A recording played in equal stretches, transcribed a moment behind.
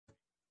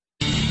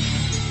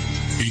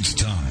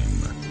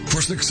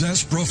for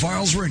Success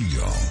Profiles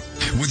Radio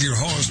with your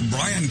host,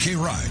 Brian K.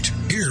 Wright,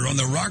 here on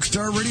the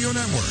Rockstar Radio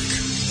Network.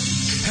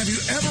 Have you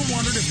ever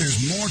wondered if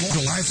there's more to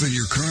life than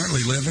you're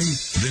currently living?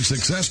 Then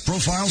Success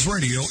Profiles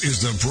Radio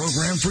is the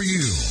program for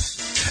you.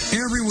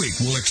 Every week,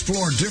 we'll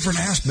explore different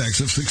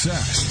aspects of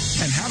success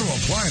and how to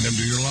apply them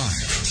to your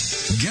life.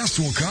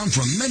 Guests will come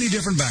from many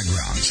different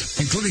backgrounds,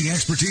 including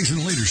expertise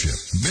in leadership,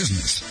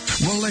 business,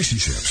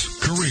 relationships,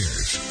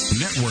 careers,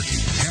 networking,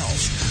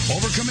 health,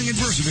 overcoming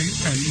adversity,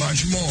 and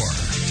much more.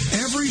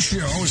 Every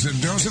show is a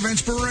dose of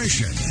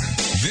inspiration.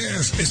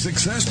 This is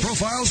Success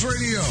Profiles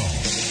Radio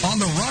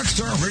on the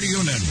Rockstar Radio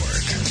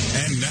Network.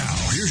 And now,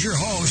 here's your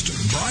host,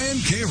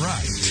 Brian K.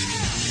 Wright.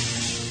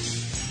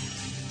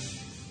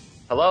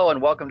 Hello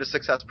and welcome to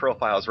Success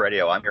Profiles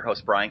Radio. I'm your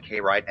host, Brian K.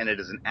 Wright, and it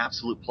is an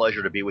absolute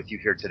pleasure to be with you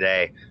here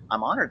today.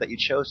 I'm honored that you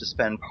chose to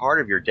spend part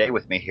of your day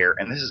with me here,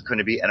 and this is going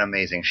to be an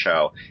amazing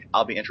show.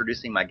 I'll be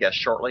introducing my guest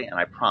shortly, and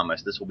I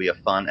promise this will be a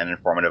fun and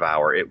informative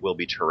hour. It will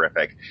be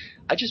terrific.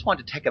 I just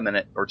want to take a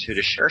minute or two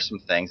to share some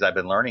things I've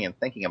been learning and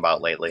thinking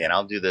about lately, and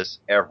I'll do this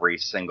every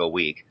single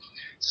week.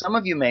 Some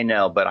of you may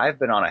know, but I've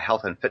been on a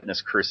health and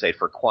fitness crusade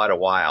for quite a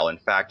while. In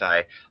fact,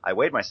 I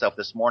weighed myself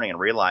this morning and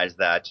realized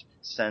that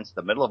since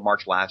the middle of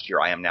March last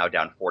year, I am now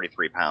down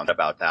 43 pounds.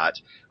 About that.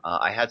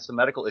 I had some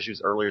medical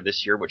issues earlier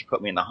this year, which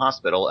put me in the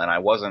hospital, and I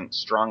wasn't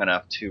strong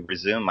enough to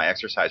resume my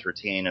exercise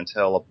routine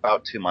until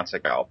about 2 months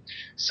ago.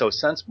 So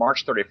since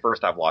March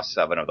 31st, I've lost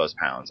 7 of those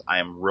pounds. I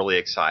am really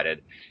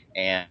excited.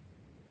 And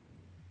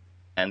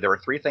there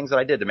were 3 things that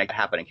I did to make it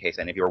happen in case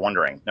any of you are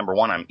wondering. Number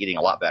 1, I'm eating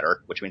a lot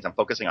better, which means I'm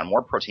focusing on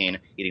more protein,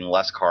 eating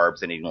less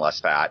carbs, and eating less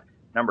fat.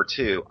 Number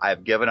 2, I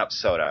have given up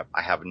soda.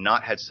 I have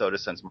not had soda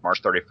since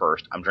March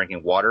 31st. I'm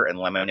drinking water and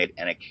lemonade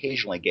and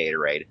occasionally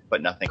Gatorade,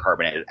 but nothing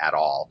carbonated at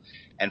all.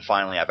 And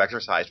finally, I've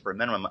exercised for a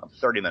minimum of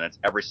 30 minutes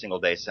every single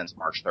day since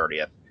March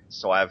 30th.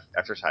 So I've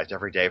exercised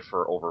every day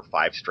for over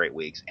 5 straight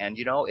weeks. And,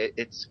 you know,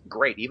 it's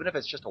great. Even if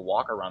it's just a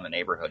walk around the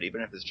neighborhood,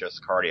 even if it's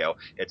just cardio,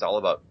 it's all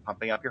about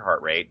pumping up your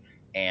heart rate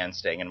and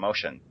staying in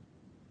motion,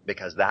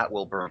 because that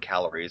will burn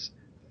calories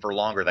for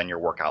longer than your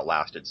workout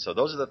lasted. So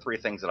those are the 3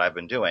 things that I've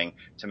been doing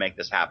to make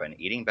this happen: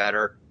 eating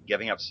better,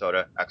 giving up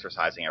soda,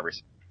 exercising every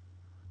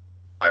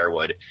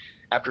firewood.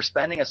 After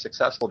spending a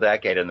successful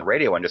decade in the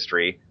radio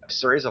industry, a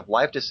series of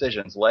life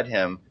decisions led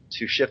him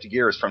to shift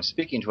gears from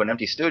speaking to an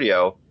empty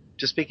studio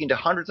to speaking to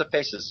hundreds of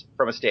faces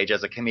from a stage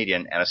as a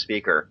comedian and a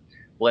speaker.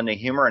 Blending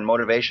humor and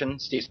motivation,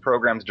 Steve's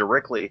programs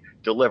directly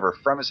deliver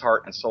from his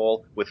heart and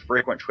soul with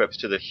frequent trips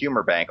to the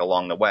humor bank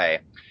along the way.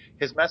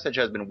 His message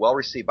has been well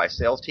received by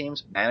sales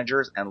teams,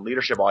 managers, and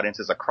leadership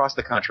audiences across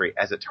the country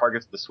as it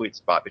targets the sweet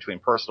spot between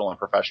personal and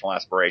professional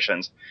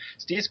aspirations.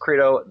 Steve's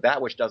credo,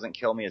 "That which doesn't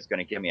kill me is going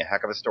to give me a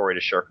heck of a story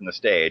to share from the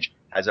stage,"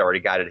 has already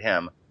guided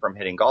him from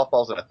hitting golf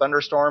balls in a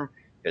thunderstorm,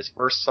 his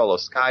first solo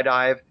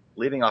skydive,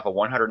 leaving off a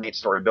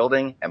 108-story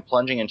building, and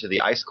plunging into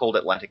the ice-cold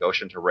Atlantic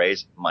Ocean to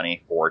raise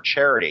money for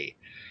charity.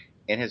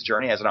 In his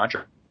journey as an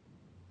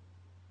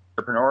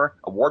entrepreneur,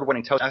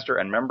 award-winning Toastmaster,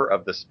 and member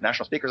of the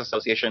National Speakers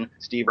Association,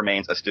 Steve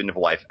remains a student of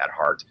life at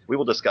heart. We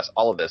will discuss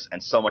all of this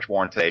and so much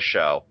more in today's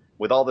show.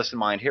 With all this in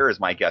mind, here is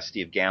my guest,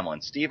 Steve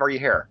Gamlin. Steve, are you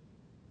here?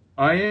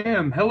 I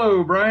am.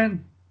 Hello,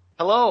 Brian.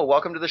 Hello.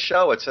 Welcome to the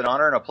show. It's an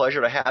honor and a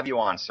pleasure to have you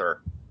on, sir.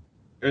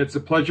 It's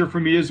a pleasure for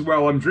me as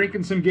well. I'm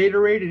drinking some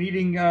Gatorade and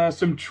eating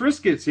some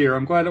Triscuits here.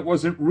 I'm glad it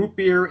wasn't root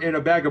beer and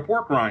a bag of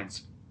pork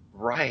rinds.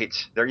 Right.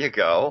 There you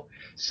go.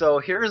 So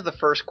here's the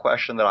first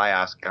question that I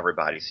ask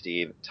everybody,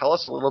 Steve. Tell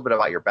us a little bit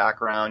about your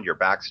background, your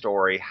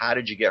backstory. How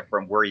did you get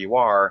from where you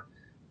are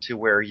to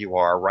where you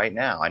are right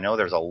now? I know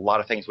there's a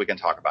lot of things we can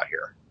talk about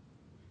here.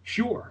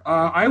 Sure.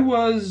 I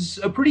was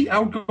a pretty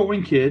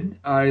outgoing kid.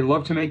 I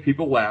love to make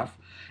people laugh.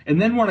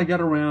 And then when I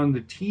got around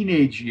the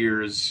teenage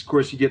years, of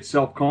course, you get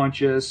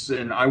self-conscious,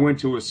 and I went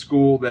to a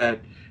school that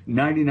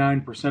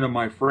 99% of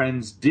my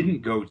friends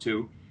didn't go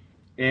to.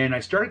 And I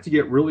started to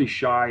get really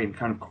shy and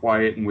kind of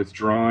quiet and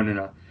withdrawn,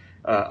 and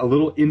a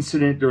little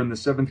incident during the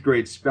 7th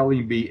grade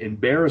spelling bee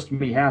embarrassed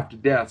me half to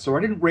death. So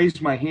I didn't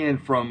raise my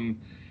hand from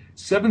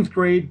 7th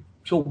grade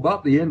till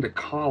about the end of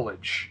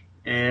college.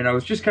 And I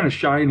was just kind of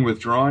shy and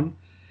withdrawn.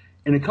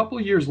 And a couple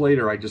of years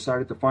later, I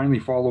decided to finally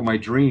follow my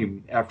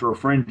dream after a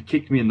friend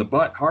kicked me in the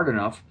butt hard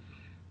enough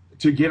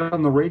to get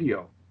on the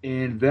radio.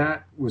 And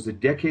that was a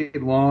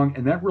decade long,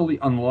 and that really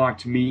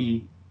unlocked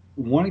me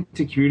wanting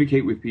to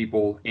communicate with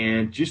people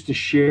and just to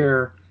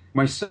share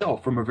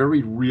myself from a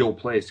very real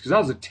place, because I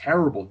was a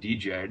terrible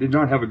DJ. I did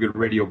not have a good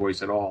radio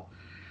voice at all.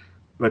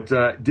 But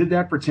did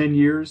that for 10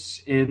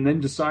 years and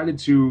then decided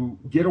to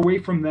get away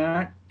from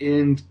that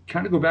and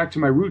kind of go back to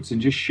my roots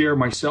and just share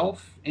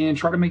myself and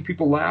try to make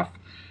people laugh.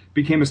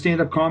 Became a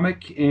stand-up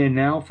comic, and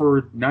now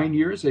for 9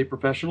 years, a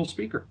professional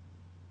speaker.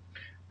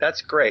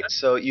 That's great.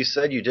 So you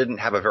said you didn't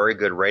have a very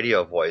good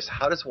radio voice.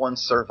 How does one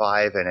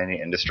survive in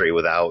any industry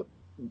without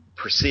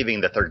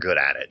perceiving that they're good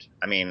at it?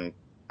 I mean,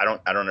 I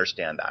don't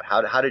understand that.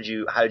 How did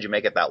you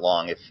make it that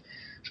long if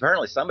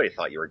apparently somebody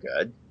thought you were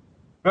good?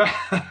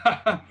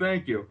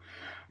 Thank you.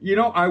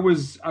 I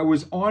was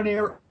on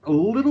air a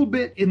little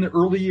bit in the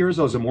early years.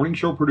 I was a morning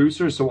show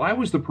producer, so I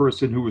was the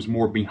person who was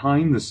more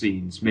behind the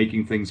scenes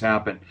making things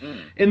happen.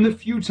 And the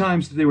few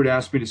times that they would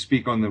ask me to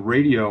speak on the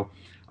radio,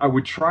 I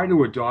would try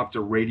to adopt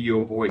a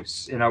radio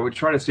voice, and I would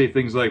try to say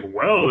things like,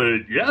 "Well,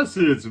 yes,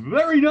 it's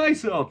very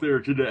nice out there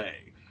today."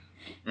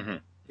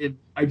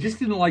 I just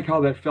didn't like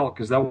how that felt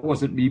because that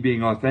wasn't me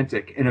being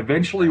authentic. And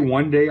eventually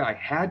one day I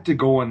had to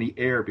go on the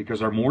air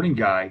because our morning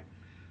guy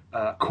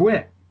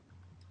quit.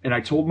 And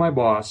I told my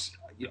boss,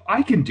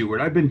 I can do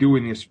it. I've been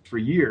doing this for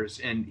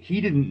years. And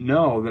he didn't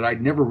know that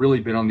I'd never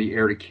really been on the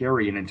air to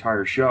carry an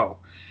entire show.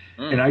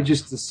 And I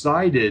just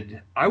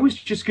decided I was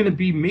just going to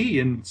be me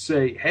and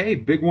say, hey,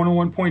 Big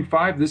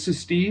 101.5, this is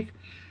Steve.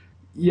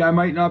 Yeah, I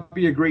might not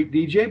be a great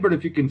DJ, but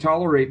if you can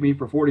tolerate me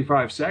for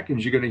 45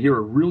 seconds, you're going to hear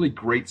a really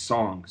great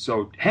song.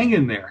 So hang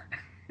in there.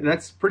 And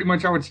that's pretty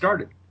much how it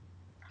started.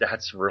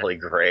 That's really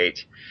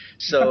great.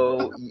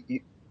 So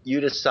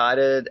you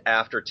decided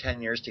after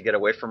 10 years to get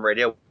away from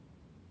radio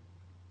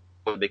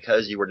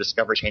because you were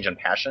discovering change and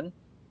passion?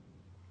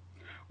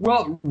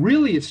 Well,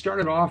 really, it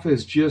started off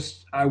as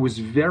just I was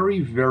very,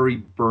 very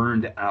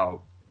burned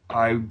out.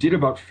 I did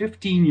about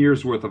 15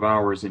 years worth of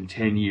hours in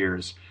 10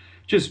 years.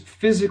 Just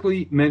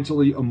physically,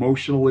 mentally,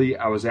 emotionally,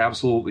 I was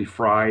absolutely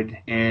fried.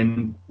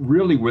 And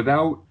really,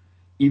 without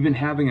even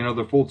having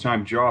another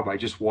full-time job, I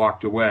just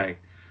walked away,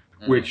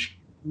 which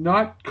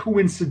not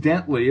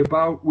coincidentally,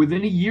 about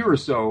within a year or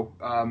so,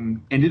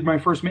 ended my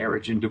first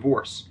marriage in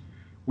divorce.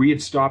 We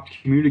had stopped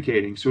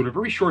communicating. So in a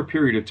very short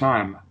period of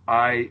time,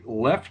 I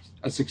left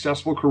a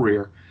successful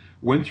career,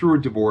 went through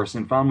a divorce,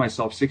 and found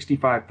myself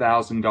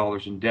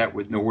 $65,000 in debt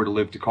with nowhere to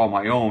live to call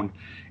my own.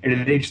 And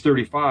at age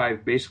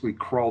 35, basically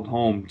crawled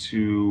home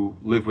to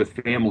live with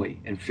family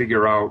and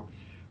figure out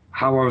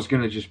how I was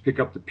going to just pick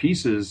up the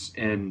pieces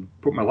and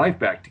put my life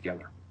back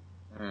together.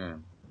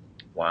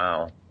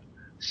 Wow.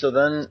 So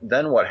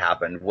then what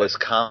happened? Was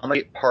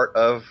comedy part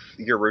of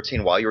your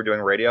routine while you were doing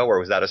radio, or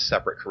was that a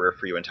separate career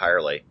for you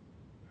entirely?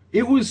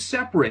 It was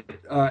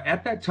separate.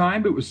 At that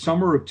time, it was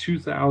summer of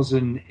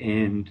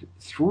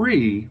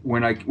 2003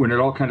 when it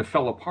all kind of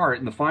fell apart,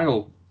 and the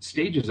final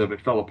stages of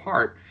it fell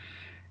apart.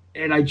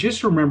 And I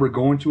just remember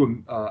going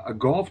to a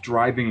golf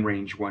driving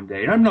range one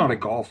day, and I'm not a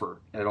golfer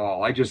at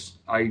all. I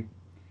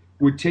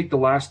would take the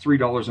last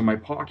 $3 in my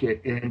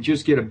pocket and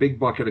just get a big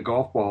bucket of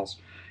golf balls.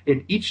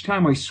 And each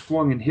time I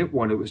swung and hit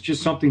one, it was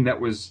just something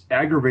that was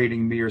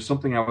aggravating me or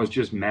something I was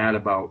just mad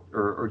about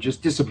or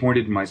just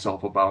disappointed in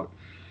myself about.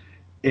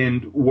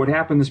 And what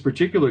happened this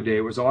particular day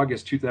was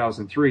August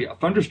 2003, a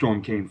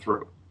thunderstorm came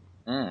through.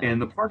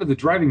 And the part of the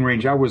driving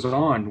range I was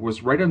on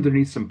was right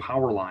underneath some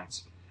power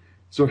lines.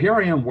 So here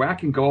I am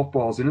whacking golf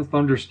balls in a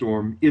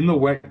thunderstorm in the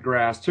wet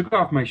grass, took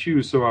off my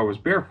shoes so I was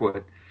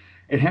barefoot,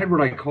 and had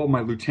what I call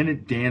my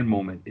Lieutenant Dan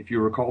moment. If you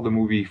recall the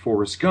movie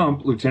Forrest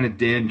Gump, Lieutenant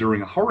Dan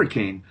during a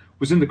hurricane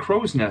was in the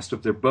crow's nest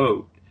of their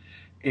boat.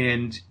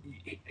 And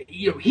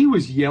he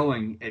was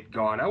yelling at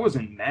God. I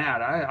wasn't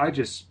mad. I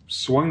just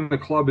swung the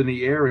club in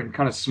the air and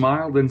kind of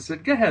smiled and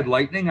said, "Go ahead,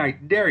 lightning, I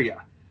dare you."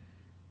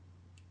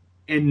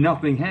 And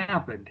nothing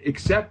happened,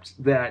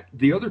 except that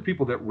the other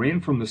people that ran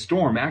from the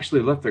storm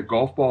actually left their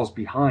golf balls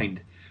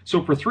behind.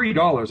 So for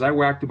 $3, I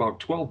whacked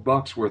about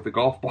 $12 worth of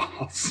golf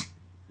balls.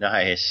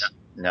 Nice.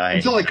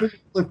 Until I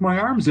couldn't lift my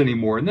arms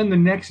anymore. And then the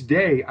next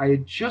day, I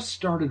had just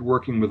started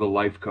working with a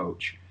life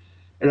coach.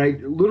 And I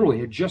literally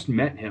had just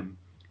met him.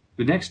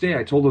 The next day,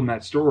 I told him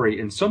that story,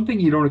 and something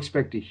you don't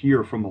expect to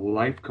hear from a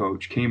life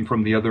coach came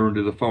from the other end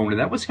of the phone, and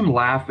that was him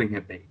laughing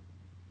at me.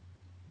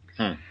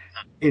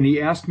 And he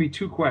asked me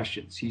two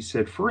questions. He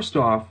said, first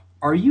off,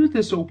 are you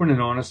this open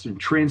and honest and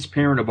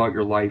transparent about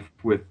your life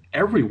with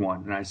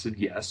everyone? And I said,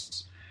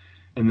 yes.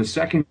 And the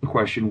second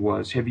question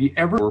was, have you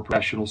ever been a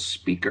professional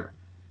speaker?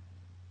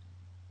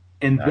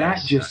 And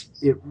that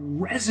it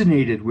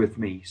resonated with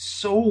me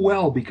so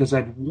well because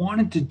I'd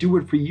wanted to do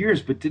it for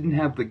years, but didn't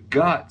have the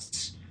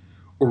guts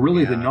or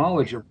really the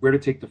knowledge of where to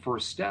take the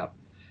first step.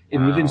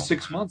 And within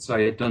 6 months,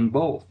 I had done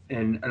both.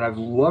 And I've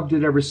loved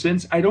it ever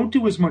since. I don't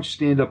do as much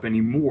stand-up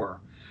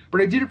anymore, but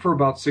I did it for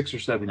about 6 or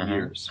 7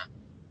 years.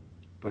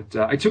 But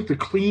I took the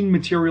clean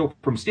material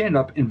from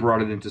stand-up and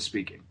brought it into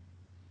speaking.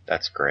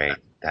 That's great.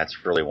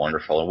 That's really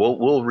wonderful. And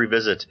we'll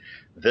revisit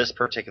this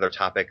particular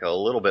topic a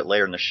little bit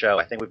later in the show.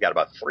 I think we've got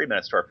about 3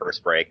 minutes to our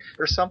first break.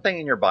 There's something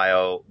in your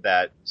bio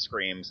that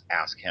screams,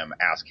 ask him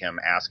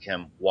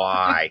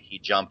why he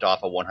jumped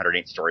off a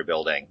 108-story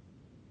building.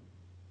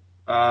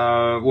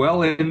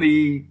 Well, in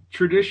the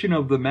tradition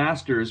of the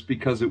Masters,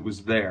 because it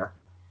was there.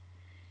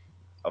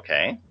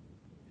 Okay.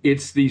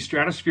 It's the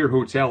Stratosphere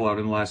Hotel out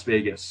in Las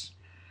Vegas.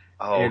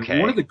 Oh, okay. And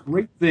one of the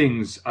great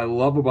things I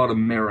love about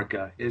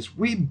America is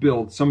we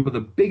build some of the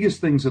biggest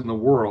things in the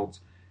world,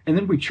 and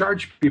then we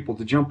charge people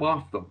to jump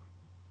off them.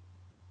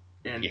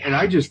 And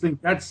I just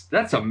think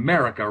that's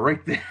America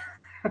right there.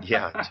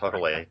 Yeah,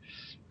 totally.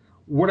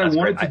 What I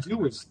wanted to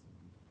do is,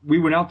 we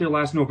went out there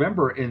last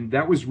November, and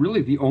that was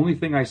really the only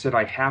thing I said,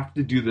 I have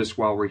to do this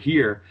while we're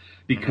here,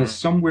 because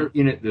somewhere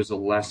in it there's a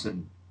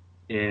lesson.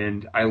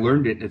 and I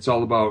learned it. It's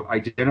all about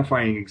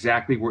identifying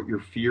exactly what your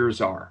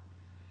fears are,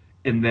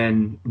 and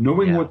then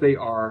knowing what they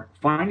are,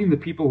 finding the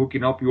people who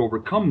can help you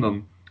overcome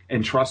them,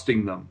 and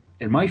trusting them.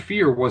 And my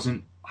fear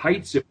wasn't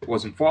heights, it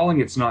wasn't falling,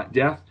 it's not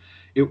death.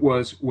 It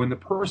was when the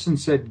person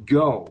said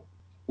go,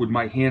 would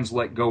my hands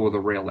let go of the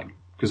railing,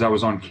 because I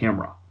was on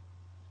camera.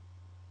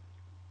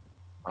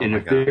 And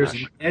if there's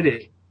an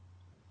edit,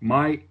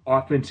 my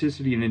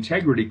authenticity and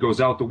integrity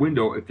goes out the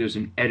window if there's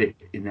an edit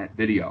in that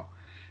video.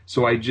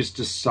 So I just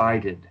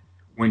decided,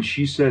 when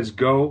she says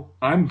go,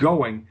 I'm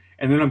going,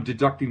 and then I'm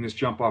deducting this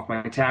jump off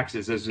my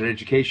taxes as an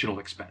educational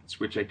expense,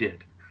 which I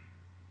did.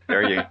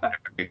 There you go.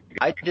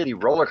 I did the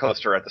roller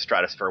coaster at the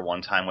Stratosphere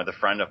one time with a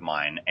friend of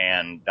mine,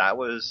 and that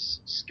was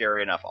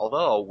scary enough,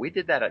 although we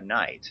did that at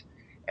night.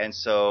 And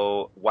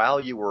so while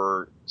you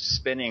were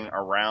spinning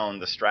around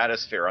the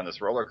Stratosphere on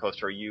this roller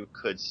coaster, you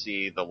could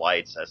see the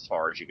lights as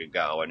far as you could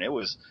go, and it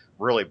was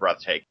really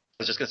breathtaking.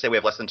 I was just going to say we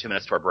have less than 2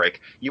 minutes to our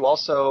break. You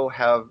also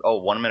have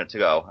 1 minute to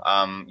go.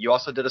 You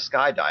also did a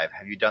skydive.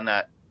 Have you done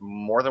that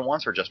more than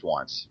once or just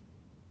once?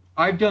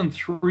 I've done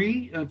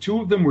 3.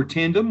 2 of them were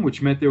tandem,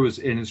 which meant there was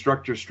an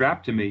instructor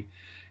strapped to me.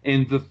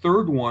 And the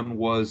third one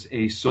was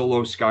a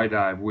solo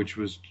skydive, which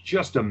was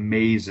just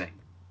amazing.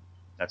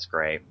 That's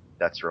great.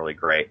 That's really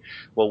great.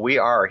 Well, we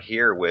are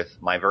here with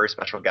my very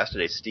special guest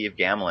today, Steve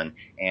Gamlin,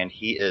 and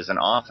he is an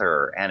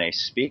author and a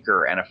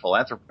speaker and a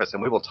philanthropist,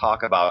 and we will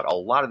talk about a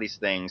lot of these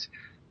things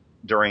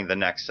during the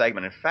next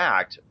segment. In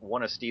fact,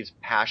 one of Steve's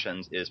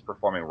passions is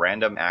performing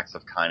random acts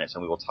of kindness,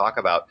 and we will talk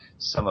about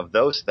some of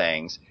those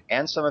things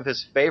and some of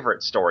his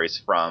favorite stories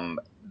from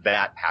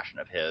that passion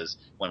of his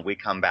when we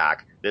come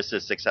back. This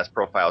is Success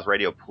Profiles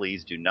Radio.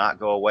 Please do not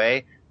go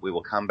away. We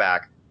will come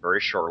back very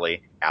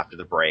shortly after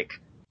the break.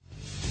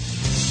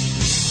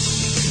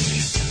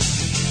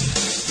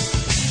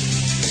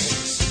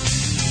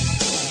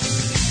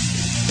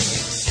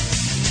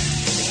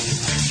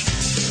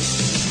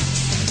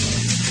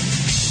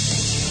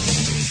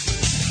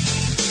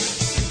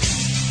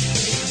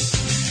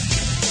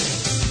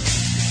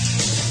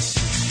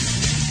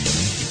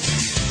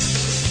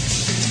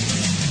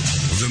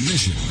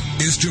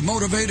 Is to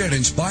motivate and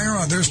inspire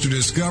others to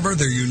discover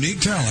their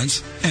unique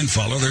talents and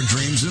follow their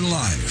dreams in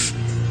life.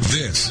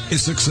 This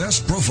is Success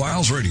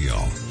Profiles Radio,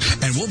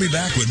 and we'll be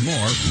back with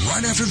more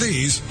right after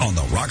these on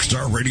the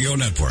Rockstar Radio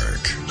Network.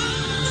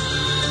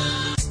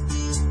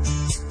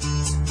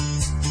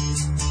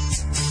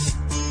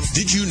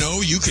 Did you know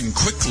you can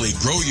quickly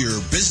grow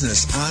your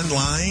business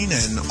online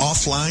and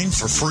offline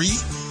for free?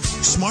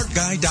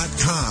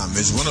 SmartGuy.com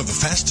is one of the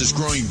fastest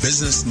growing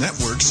business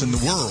networks in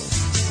the world,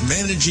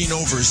 managing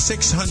over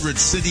 600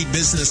 city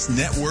business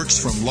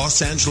networks from Los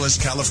Angeles,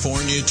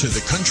 California to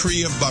the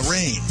country of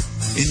Bahrain.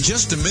 In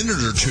just a minute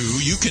or two,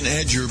 you can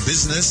add your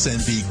business and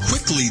be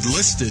quickly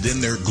listed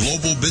in their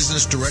global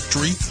business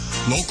directory,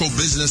 local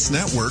business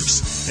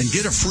networks, and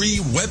get a free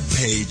web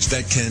page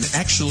that can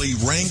actually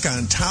rank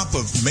on top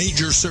of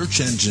major search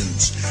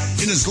engines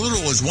in as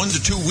little as 1 to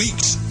 2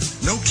 weeks.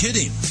 No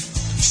kidding.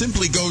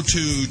 Simply go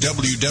to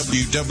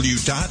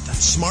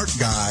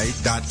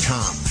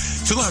www.smartguy.com.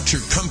 Fill out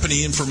your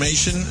company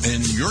information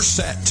and you're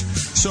set.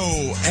 So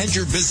add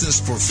your business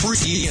for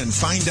free and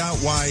find out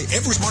why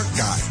every smart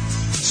guy,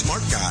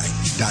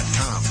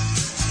 smartguy.com.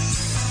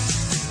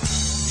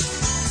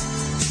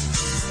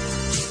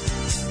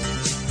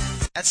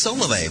 At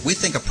Solivay, we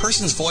think a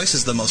person's voice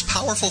is the most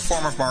powerful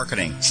form of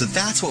marketing, so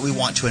that's what we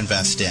want to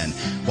invest in.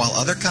 While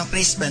other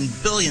companies spend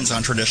billions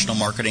on traditional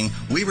marketing,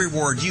 we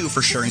reward you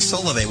for sharing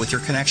Solivay with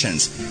your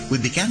connections. We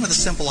began with a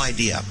simple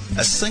idea.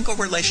 A single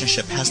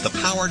relationship has the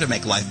power to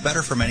make life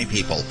better for many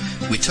people.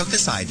 We took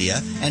this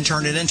idea and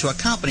turned it into a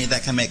company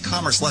that can make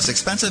commerce less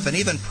expensive and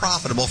even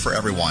profitable for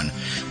everyone.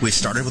 We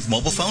started with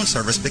mobile phone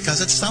service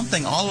because it's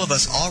something all of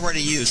us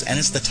already use, and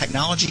it's the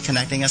technology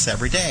connecting us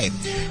every day.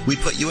 We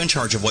put you in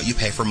charge of what you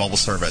pay for mobile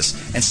service,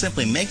 and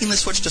simply making the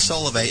switch to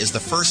Solivay is the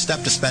first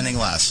step to spending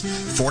less.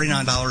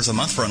 $49 a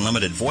month for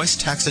unlimited voice,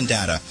 text, and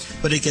data.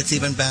 But it gets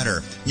even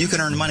better. You can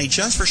earn money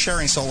just for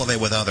sharing Solivay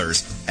with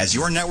others. As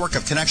your network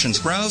of connections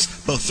grows,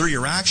 both through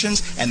your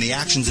actions and the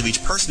actions of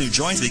each person who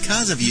joins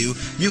because of you,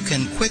 you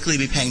can quickly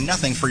be paying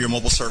nothing for your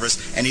mobile service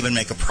and even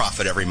make a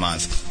profit every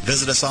month.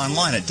 Visit us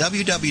online at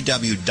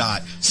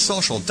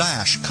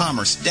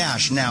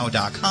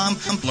www.social-commerce-now.com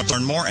to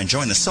learn more and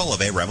join the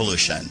Solivay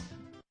revolution.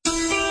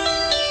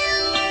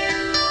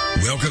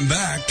 Welcome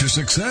back to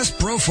Success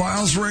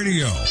Profiles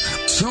Radio.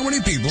 So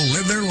many people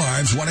live their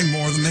lives wanting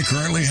more than they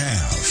currently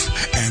have.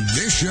 And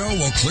this show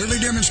will clearly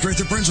demonstrate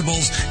the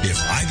principles, if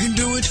I can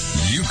do it,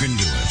 you can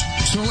do it.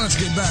 So let's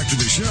get back to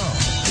the show.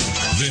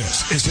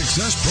 This is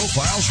Success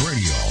Profiles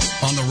Radio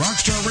on the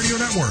Rockstar Radio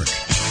Network.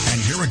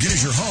 And here again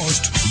is your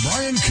host,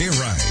 Brian K.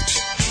 Wright.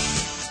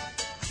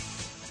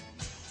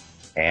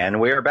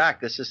 And we are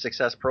back. This is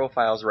Success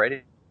Profiles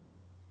Radio.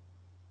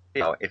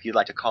 If you'd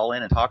like to call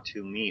in and talk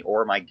to me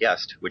or my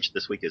guest, which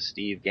this week is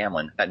Steve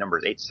Gamlin, that number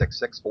is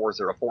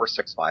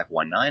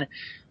 866-404-6519.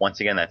 Once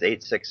again, that's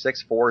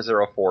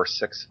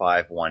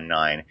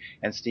 866-404-6519.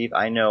 And Steve,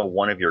 I know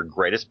one of your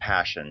greatest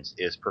passions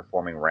is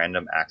performing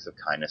random acts of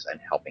kindness and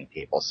helping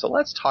people. So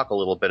let's talk a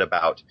little bit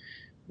about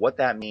what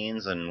that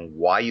means and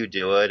why you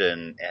do it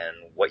and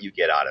what you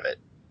get out of it.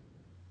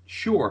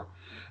 Sure.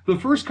 The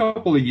first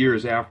couple of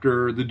years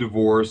after the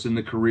divorce and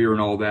the career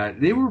and all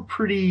that, they were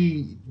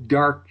pretty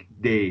dark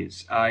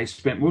days. I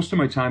spent most of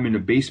my time in a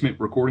basement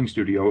recording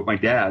studio at my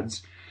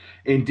dad's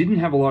and didn't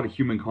have a lot of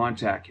human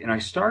contact. And I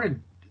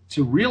started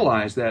to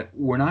realize that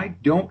when I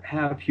don't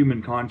have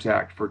human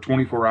contact for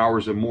 24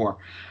 hours or more,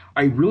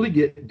 I really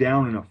get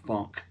down in a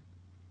funk.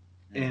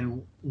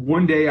 And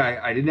one day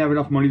I didn't have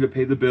enough money to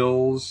pay the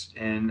bills,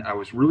 and I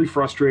was really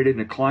frustrated,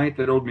 and a client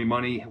that owed me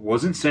money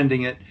wasn't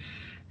sending it.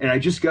 And I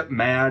just got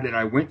mad, and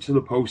I went to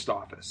the post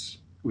office,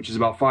 which is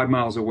about 5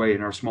 miles away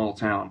in our small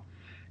town.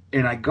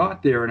 And I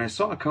got there, and I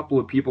saw a couple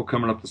of people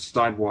coming up the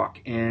sidewalk.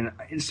 And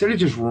instead of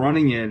just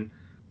running in,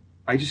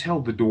 I just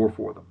held the door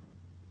for them.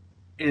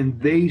 And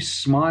they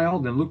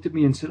smiled and looked at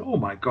me and said, "Oh,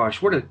 my gosh,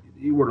 what a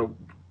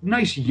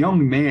nice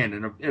young man."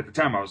 And at the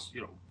time, I was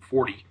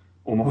 40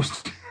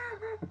 almost.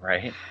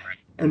 Right.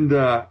 And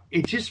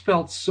it just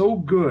felt so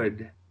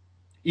good,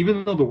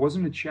 even though there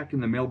wasn't a check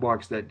in the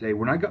mailbox that day.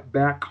 When I got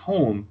back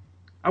home,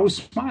 I was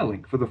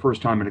smiling for the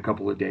first time in a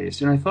couple of days.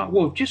 And I thought,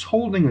 well, if just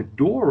holding a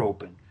door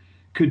open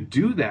could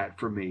do that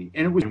for me,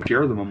 and it was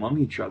share them among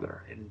each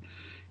other. And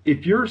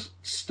if you're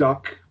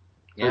stuck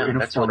or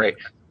in a funk, great.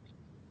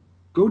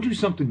 Go do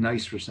something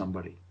nice for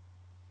somebody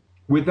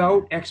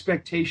without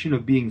expectation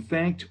of being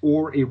thanked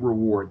or a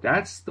reward.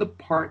 That's the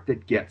part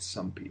that gets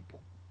some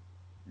people.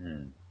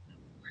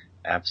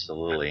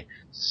 Absolutely.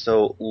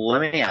 So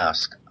let me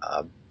ask,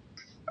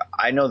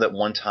 I know that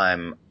one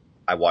time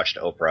I watched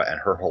Oprah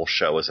and her whole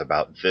show was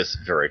about this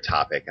very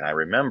topic. And I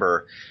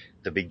remember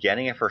the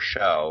beginning of her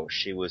show,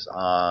 she was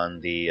on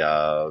the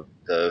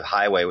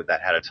highway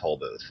that had a toll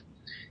booth,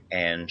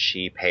 and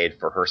she paid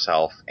for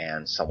herself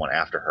and someone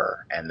after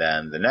her. And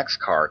then the next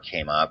car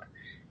came up,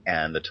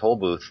 and the toll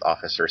booth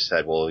officer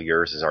said, "Well,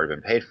 yours has already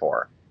been paid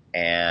for."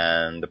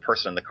 And the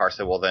person in the car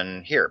said, "Well,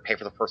 then here, pay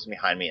for the person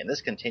behind me." And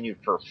this continued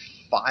for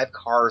 5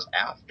 cars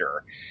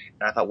after.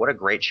 And I thought, what a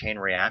great chain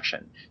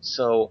reaction.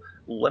 So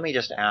let me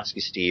just ask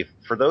you, Steve,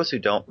 for those who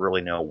don't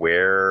really know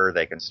where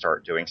they can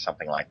start doing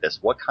something like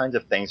this, what kinds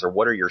of things, or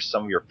what are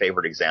some of your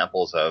favorite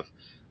examples of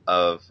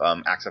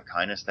acts of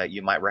kindness that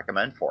you might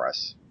recommend for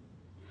us?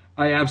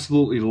 I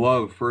absolutely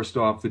love, first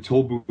off, the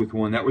toll booth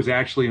one. That was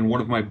actually in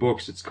one of my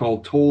books. It's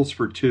called Tolls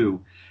for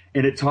Two,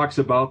 and it talks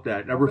about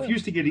that. And I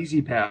refuse to get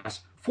Easy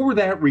Pass for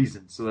that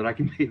reason, so that I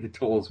can pay the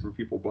tolls for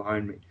people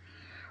behind me.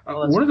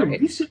 One of the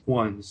recent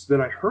ones that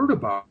I heard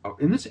about,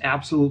 and this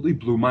absolutely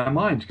blew my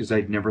mind because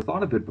I'd never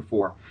thought of it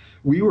before.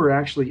 We were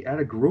actually at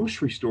a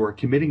grocery store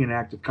committing an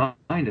act of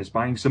kindness,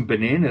 buying some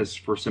bananas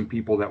for some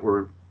people that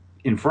were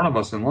in front of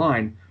us in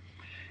line.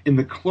 And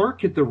the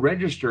clerk at the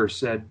register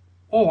said,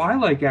 "Oh, I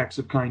like acts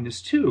of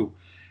kindness too."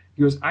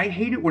 He goes, "I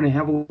hate it when I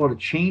have a lot of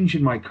change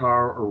in my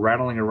car or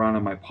rattling around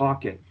in my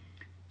pocket."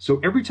 So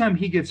every time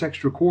he gets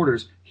extra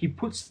quarters, he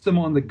puts them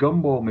on the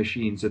gumball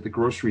machines at the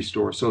grocery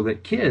store so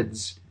that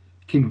kids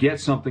can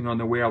get something on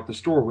their way out the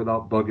store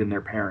without bugging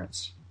their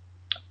parents.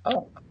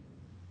 Oh.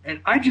 And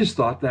I just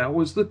thought that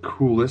was the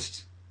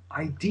coolest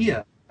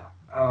idea.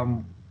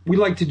 We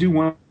like to do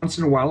once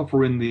in a while, if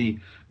we're in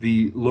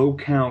the low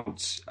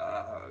counts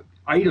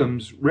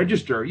items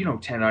register,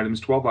 10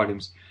 items, 12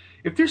 items.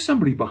 If there's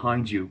somebody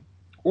behind you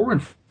or in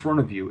front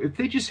of you, if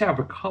they just have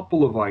a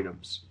couple of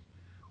items,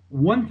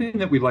 one thing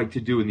that we like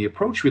to do and the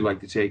approach we like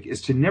to take is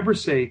to never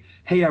say,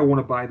 "Hey, I want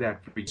to buy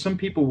that for you." Some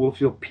people will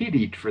feel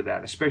pitied for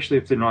that, especially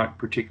if they're not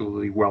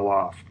particularly well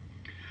off.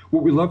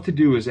 What we love to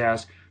do is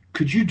ask,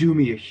 "Could you do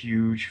me a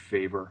huge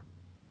favor?"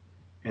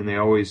 And they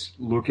always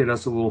look at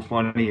us a little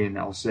funny, and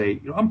I'll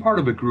say, "I'm part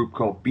of a group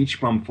called Beach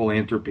Bum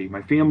Philanthropy,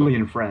 my family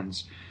and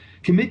friends.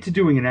 Commit to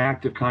doing an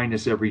act of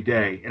kindness every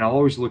day." And I'll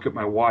always look at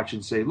my watch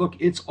and say, "Look,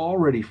 it's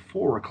already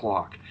 4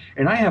 o'clock,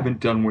 and I haven't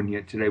done one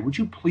yet today. Would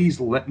you please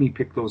let me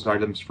pick those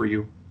items for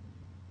you?"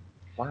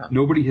 Wow.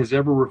 Nobody has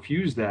ever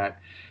refused that.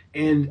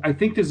 And I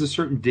think there's a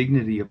certain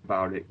dignity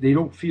about it. They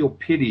don't feel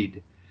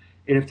pitied.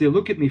 And if they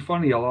look at me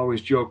funny, I'll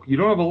always joke, "You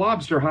don't have a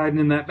lobster hiding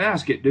in that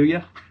basket, do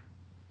you?"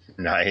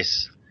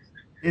 Nice.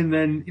 And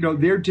then,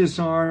 they're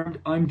disarmed,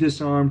 I'm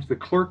disarmed, the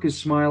clerk is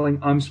smiling,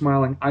 I'm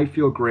smiling, I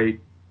feel great.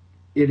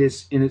 And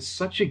it's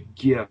such a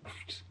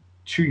gift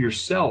to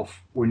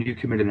yourself when you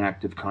commit an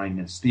act of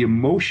kindness. The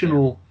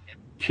emotional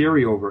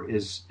carryover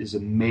is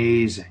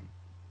amazing.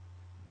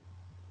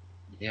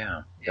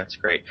 Yeah, that's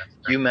great.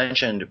 You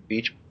mentioned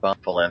Beach Bum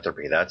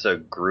Philanthropy. That's a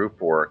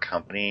group or a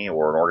company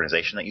or an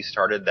organization that you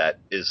started that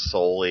is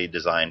solely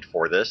designed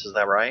for this. Is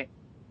that right?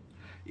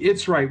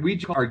 It's right. We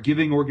are a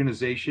giving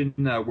organization.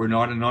 We're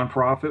not a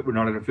nonprofit. We're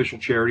not an official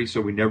charity,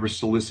 so we never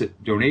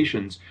solicit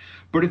donations.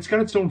 But it's got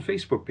its own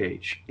Facebook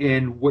page.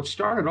 And what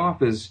started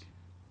off as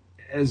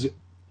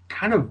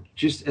kind of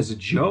just as a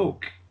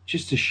joke,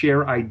 just to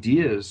share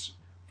ideas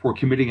for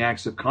committing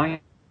acts of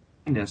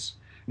kindness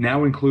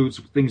now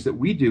includes things that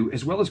we do,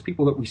 as well as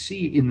people that we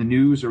see in the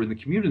news or in the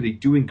community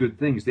doing good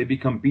things. They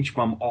become Beach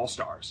Bum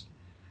all-stars.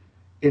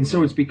 And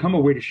so it's become a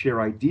way to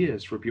share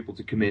ideas for people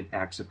to commit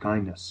acts of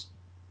kindness.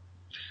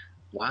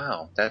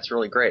 Wow, that's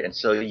really great. And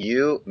so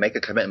you make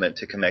a commitment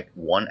to commit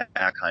one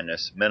act of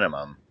kindness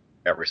minimum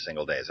every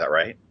single day. Is that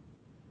right?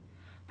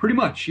 Pretty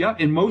much, yeah.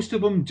 And most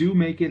of them do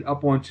make it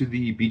up onto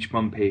the Beach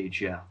Bum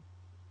page, yeah.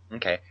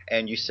 Okay.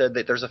 And you said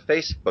that there's a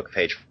Facebook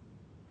page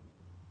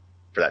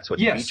for that. So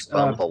it's yes, Beach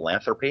Bum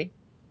Philanthropy?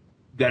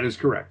 That is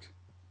correct.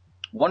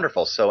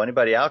 Wonderful. So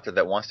anybody out there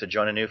that wants to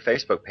join a new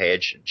Facebook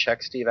page,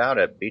 check Steve out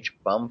at Beach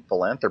Bum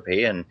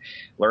Philanthropy and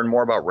learn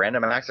more about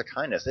random acts of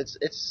kindness.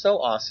 It's so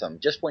awesome.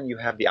 Just when you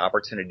have the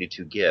opportunity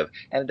to give,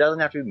 and it doesn't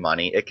have to be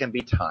money. It can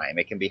be time.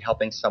 It can be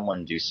helping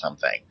someone do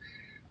something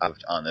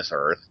on this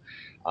earth.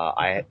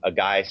 A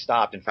guy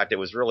stopped. In fact, it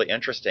was really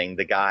interesting.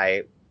 The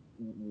guy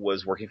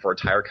was working for a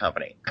tire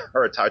company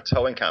or a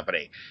towing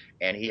company,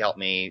 and he helped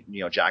me,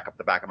 jack up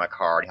the back of my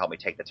car and he helped me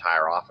take the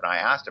tire off. And I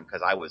asked him,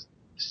 because I was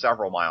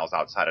several miles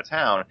outside of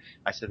town,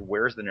 I said,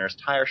 where's the nearest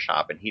tire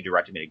shop? And he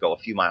directed me to go a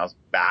few miles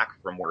back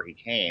from where he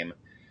came.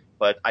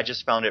 But I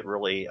just found it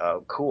really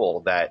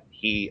cool that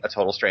a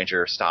total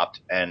stranger,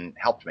 stopped and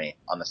helped me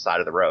on the side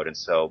of the road. And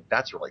so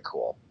that's really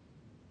cool.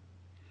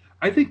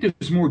 I think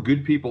there's more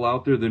good people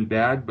out there than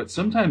bad, but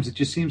sometimes it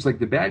just seems like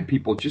the bad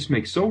people just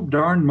make so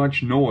darn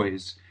much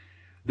noise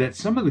that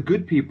some of the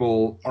good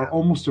people are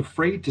almost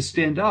afraid to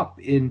stand up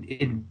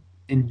and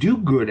do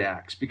good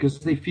acts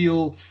because they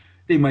feel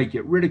they might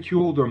get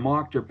ridiculed or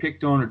mocked or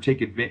picked on or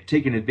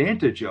taken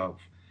advantage of.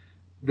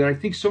 That I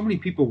think so many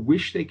people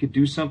wish they could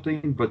do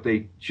something, but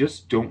they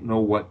just don't know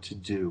what to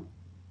do.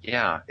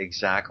 Yeah,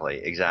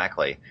 exactly.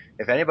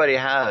 If anybody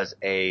has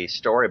a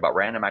story about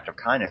random act of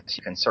kindness,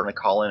 you can certainly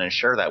call in and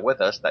share that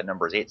with us. That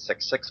number is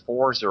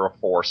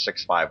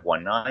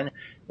 866-404-6519.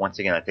 Once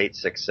again, that's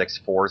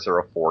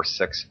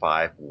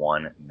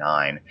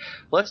 866-404-6519.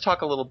 Let's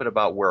talk a little bit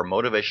about where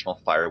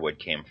Motivational Firewood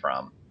came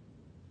from.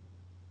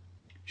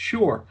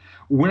 Well,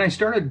 when I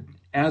started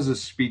as a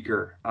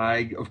speaker,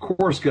 I, of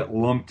course, got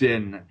lumped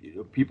in.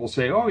 People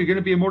say, oh, you're going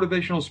to be a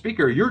motivational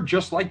speaker. You're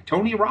just like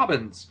Tony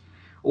Robbins.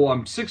 Well,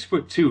 I'm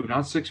 6'2",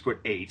 not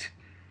 6'8".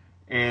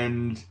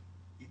 And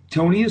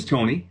Tony is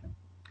Tony,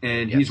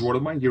 and he's one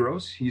of my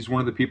heroes. He's one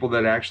of the people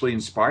that actually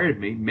inspired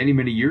me many,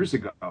 many years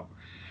ago.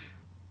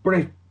 But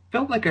I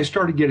felt like I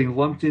started getting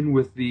lumped in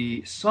with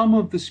some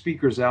of the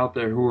speakers out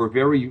there who are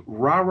very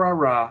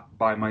rah-rah-rah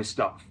by my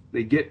stuff.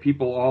 They get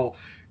people all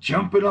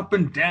jumping up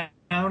and down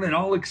and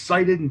all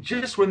excited, and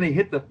just when they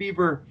hit the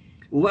fever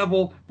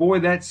level, boy,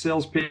 that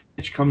sales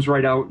pitch comes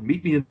right out.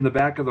 Meet me in the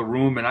back of the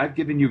room, and I've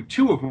given you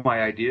 2 of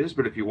my ideas,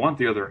 but if you want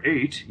the other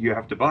 8, you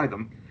have to buy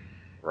them.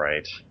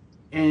 Right.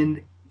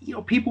 And,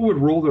 people would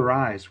roll their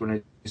eyes when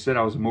I said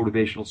I was a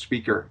motivational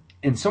speaker.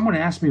 And someone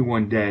asked me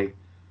one day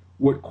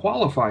what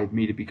qualified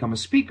me to become a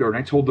speaker, and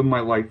I told them my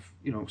life,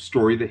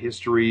 story, the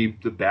history,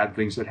 the bad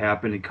things that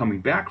happened, and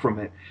coming back from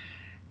it.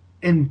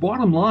 And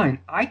bottom line,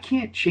 I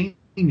can't change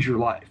your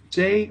life.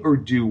 Say or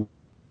do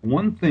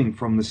one thing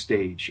from the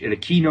stage at a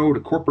keynote, a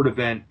corporate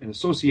event, an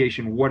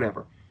association,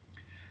 whatever,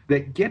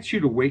 that gets you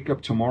to wake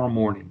up tomorrow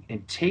morning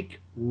and take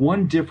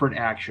one different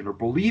action or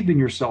believe in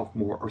yourself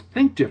more or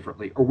think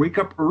differently or wake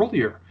up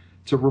earlier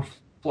to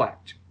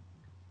reflect,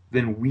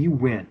 then we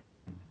win.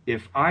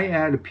 If I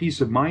add a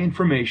piece of my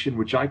information,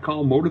 which I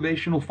call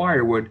motivational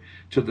firewood,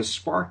 to the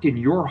spark in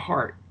your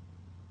heart,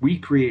 we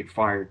create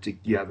fire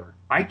together.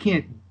 I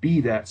can't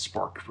be that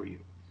spark for you.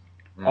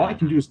 All I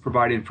can do is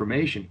provide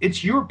information.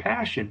 It's your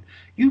passion.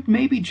 You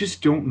maybe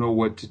just don't know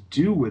what to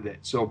do with it.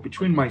 So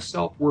between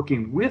myself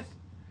working with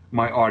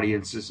my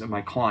audiences and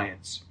my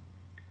clients,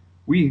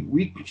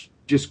 we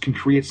just can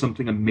create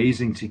something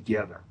amazing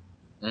together.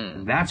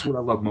 And that's what I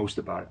love most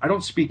about it. I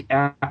don't speak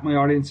at my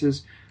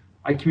audiences.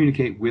 I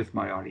communicate with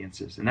my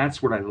audiences. And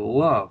that's what I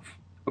love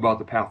about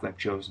the path I've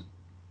chosen.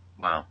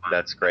 Wow,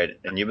 that's great.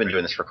 And you've been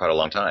doing this for quite a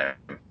long time.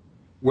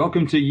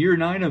 Welcome to year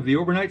 9 of the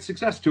Overnight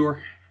Success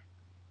Tour.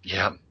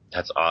 Yeah.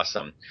 That's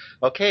awesome.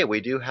 Okay,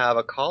 we do have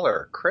a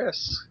caller.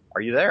 Chris,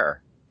 are you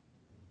there?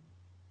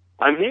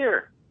 I'm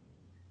here.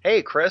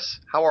 Hey, Chris,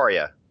 how are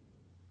you?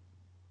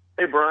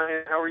 Hey,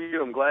 Brian, how are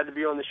you? I'm glad to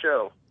be on the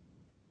show.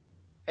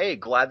 Hey,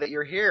 glad that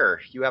you're here.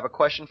 You have a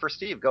question for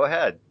Steve. Go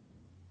ahead.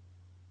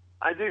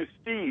 I do.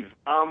 Steve,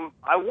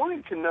 I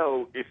wanted to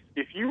know if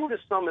you were to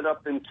sum it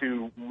up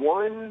into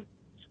one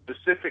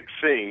specific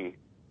thing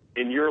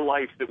in your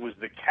life that was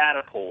the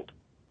catapult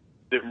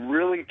that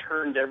really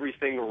turned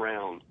everything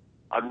around,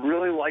 I'd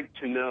really like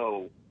to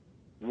know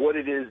what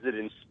it is that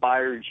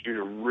inspires you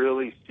to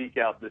really seek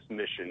out this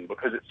mission,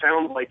 because it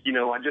sounds like,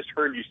 I just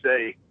heard you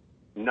say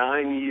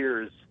 9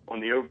 years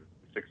on the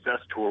Success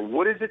Tour.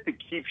 What is it that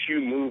keeps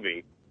you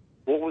moving?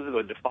 What was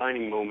the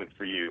defining moment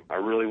for you? I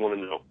really want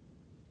to know.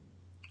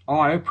 Oh,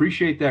 I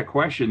appreciate that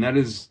question. That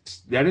is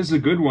a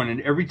good one.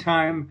 And every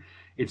time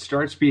it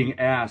starts being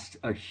asked,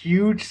 a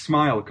huge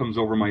smile comes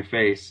over my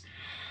face.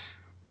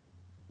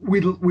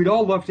 We'd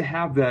all love to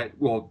have that,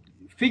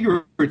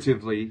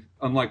 figuratively,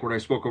 unlike what I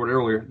spoke about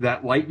earlier,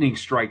 that lightning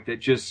strike that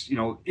just,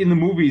 in the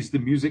movies, the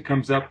music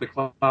comes up, the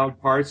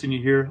cloud parts, and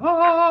you hear,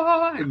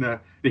 ah, and the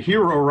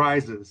hero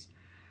rises.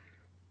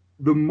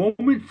 The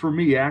moment for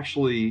me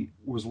actually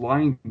was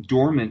lying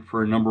dormant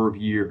for a number of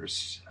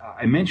years.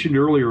 I mentioned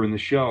earlier in the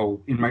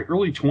show, in my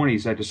early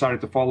 20s, I decided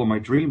to follow my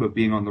dream of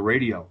being on the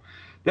radio.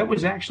 That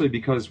was actually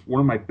because one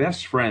of my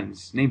best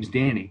friends, name's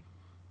Danny,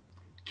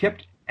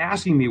 kept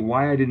asking me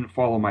why I didn't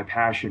follow my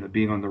passion of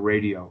being on the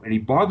radio. And he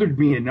bothered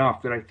me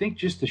enough that I think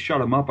just to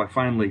shut him up, I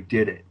finally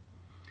did it.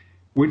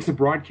 Went to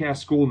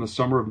broadcast school in the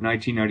summer of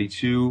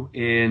 1992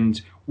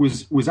 and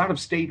was out of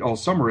state all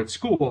summer at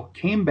school,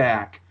 came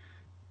back,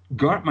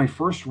 got my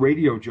first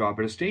radio job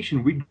at a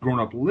station we'd grown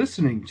up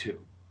listening to.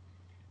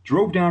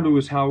 Drove down to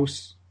his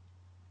house,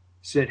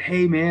 said,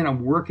 hey, man,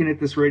 I'm working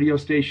at this radio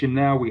station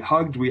now. We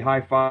hugged, we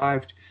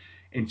high-fived,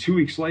 and 2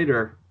 weeks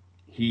later,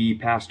 he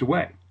passed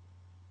away.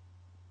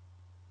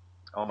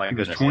 Oh, my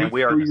goodness. He was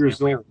 23 years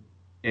old,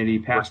 and he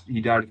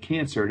died of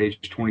cancer at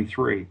age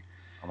 23.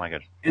 Oh, my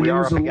goodness. And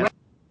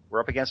We're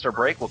up against our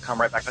break. We'll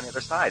come right back on the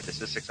other side.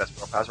 This is Success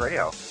Profiles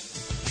Radio.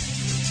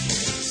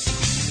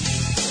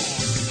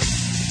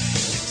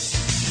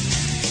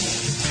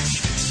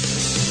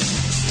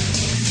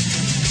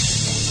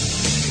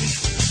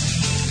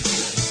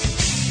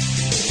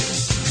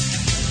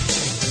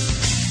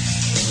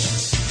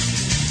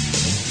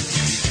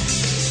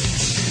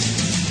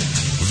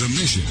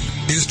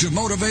 Is to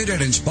motivate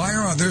and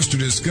inspire others to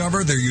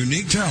discover their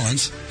unique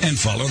talents and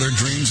follow their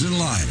dreams in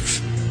life.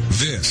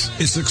 This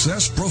is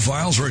Success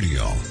Profiles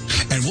Radio,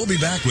 and we'll be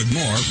back with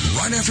more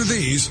right after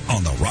these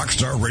on the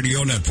Rockstar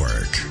Radio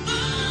Network.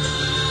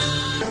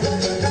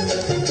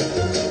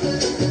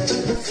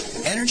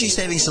 Energy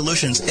Saving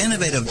Solutions'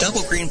 innovative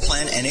Double Green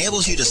Plan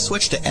enables you to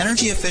switch to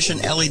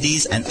energy-efficient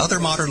LEDs and other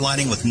modern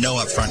lighting with no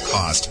upfront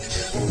cost.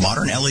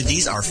 Modern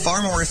LEDs are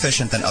far more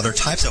efficient than other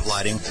types of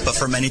lighting, but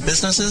for many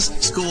businesses,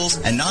 schools,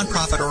 and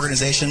nonprofit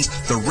organizations,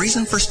 the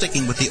reason for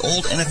sticking with the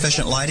old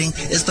inefficient lighting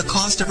is the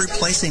cost of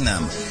replacing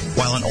them.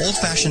 While an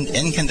old-fashioned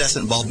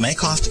incandescent bulb may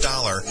cost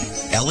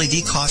 $1,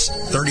 LED costs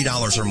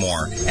 $30 or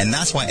more, and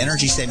that's why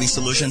Energy Saving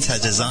Solutions has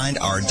designed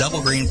our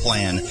Double Green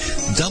Plan.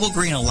 Double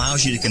Green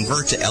allows you to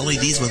convert to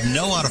LEDs with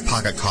no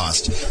out-of-pocket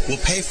cost. We'll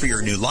pay for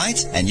your new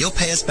lights, and you'll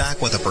pay us back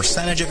with a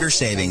percentage of your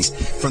savings.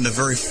 From the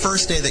very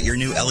first day that your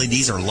new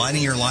LEDs are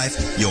lighting your life,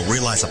 you'll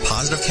realize a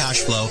positive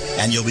cash flow,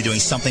 and you'll be doing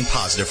something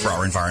positive for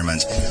our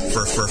environment.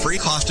 For free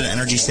cost and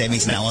energy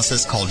savings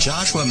analysis, call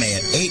Joshua May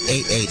at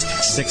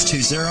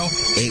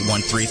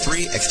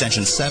 888-620-8133,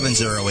 extension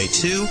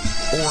 7082,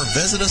 or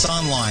visit us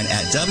online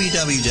at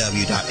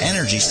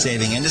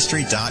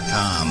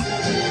www.energysavingindustry.com.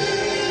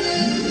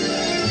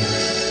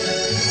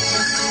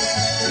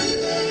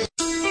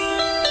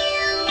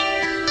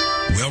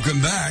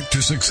 Welcome back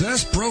to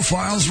Success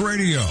Profiles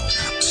Radio.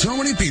 So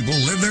many people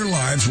live their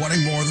lives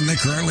wanting more than they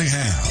currently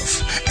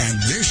have. And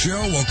this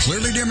show will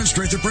clearly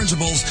demonstrate the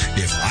principles,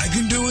 if I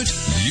can do it,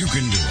 you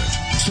can do it.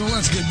 So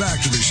let's get back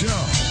to the show.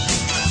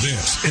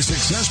 This is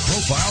Success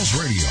Profiles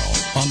Radio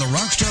on the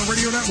Rockstar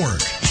Radio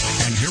Network.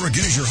 And here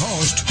again is your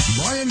host,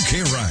 Brian K.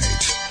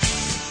 Wright.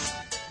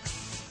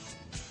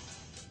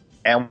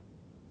 And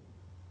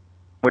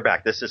we're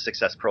back. This is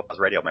Success Profiles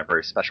Radio. My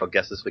very special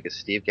guest this week is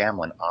Steve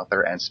Gamlin,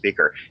 author and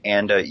speaker.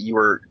 And you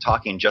were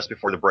talking just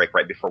before the break,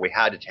 right before we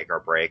had to take our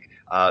break.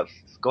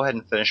 Go ahead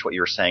and finish what you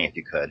were saying if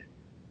you could.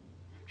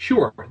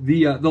 Sure.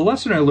 The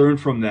lesson I learned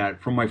from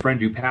my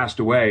friend who passed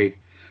away,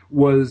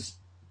 was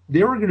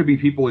there are going to be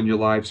people in your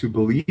lives who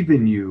believe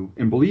in you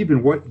and believe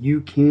in what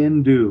you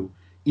can do,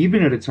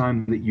 even at a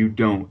time that you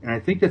don't. And I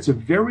think that's a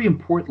very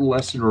important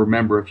lesson to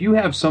remember. If you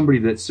have somebody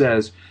that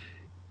says,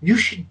 you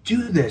should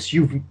do this,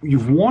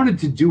 you've wanted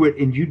to do it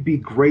and you'd be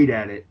great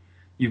at it,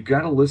 you've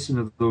got to listen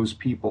to those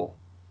people,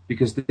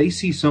 because they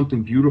see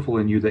something beautiful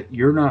in you that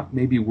you're not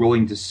maybe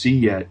willing to see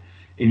yet,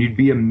 and you'd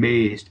be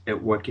amazed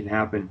at what can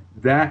happen.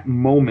 That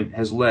moment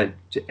has led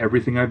to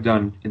everything I've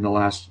done in the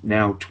last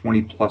now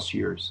 20 plus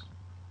years.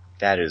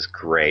 That is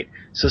great.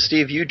 So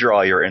Steve, you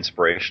draw your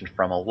inspiration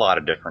from a lot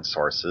of different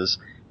sources.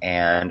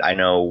 And I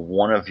know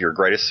one of your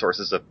greatest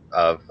sources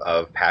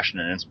of passion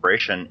and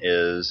inspiration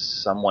is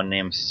someone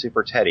named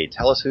Super Teddy.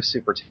 Tell us who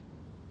Super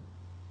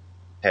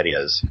Teddy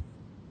is.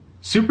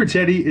 Super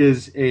Teddy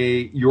is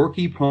a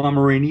Yorkie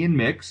Pomeranian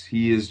mix.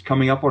 He is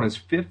coming up on his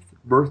 5th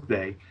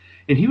birthday.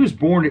 And he was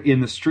born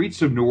in the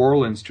streets of New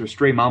Orleans to a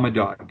stray mama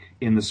dog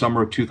in the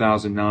summer of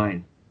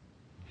 2009.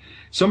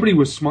 Somebody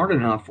was smart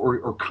enough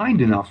or kind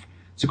enough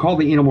to call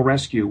the animal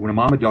rescue when a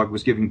mama dog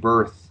was giving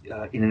birth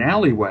in an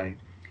alleyway.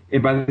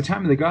 And by the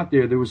time they got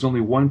there, there was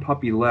only one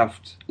puppy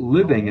left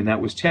living, and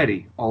that was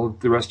Teddy. All of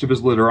the rest of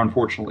his litter,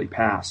 unfortunately,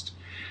 passed.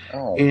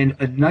 Oh. And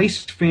a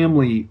nice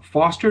family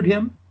fostered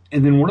him,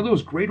 and then one of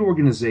those great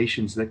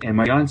organizations and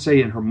my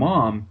fiancée and her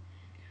mom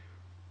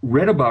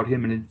read about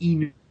him in an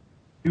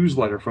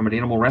e-newsletter from an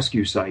animal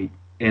rescue site,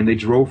 and they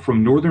drove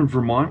from northern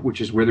Vermont, which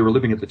is where they were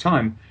living at the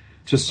time,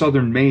 to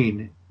southern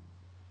Maine,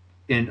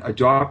 and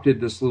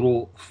adopted this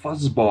little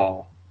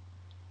fuzzball.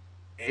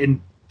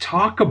 And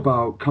talk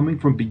about coming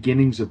from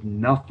beginnings of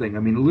nothing. I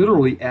mean,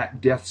 literally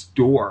at death's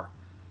door.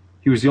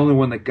 He was the only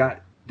one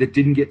that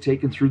didn't get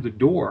taken through the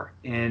door.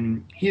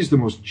 And he's the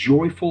most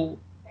joyful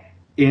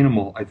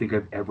animal I think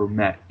I've ever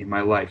met in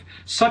my life.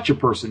 Such a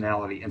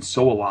personality and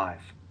so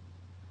alive.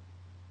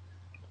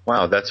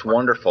 Wow, that's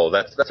wonderful.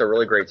 That's a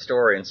really great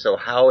story. And so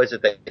how is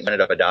it that you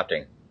ended up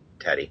adopting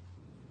Teddy?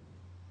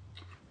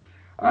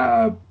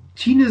 My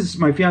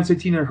fiancée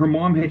Tina, her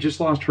mom had just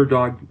lost her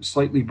dog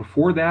slightly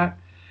before that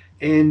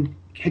and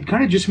had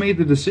kind of just made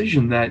the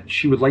decision that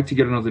she would like to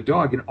get another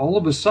dog. And all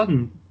of a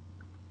sudden,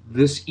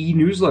 this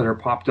e-newsletter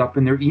popped up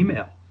in their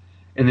email.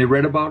 And they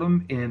read about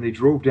him, and they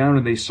drove down,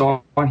 and they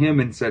saw him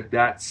and said,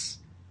 that's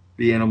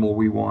the animal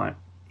we want.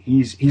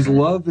 He's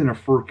loved in a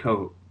fur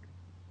coat.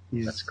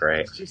 That's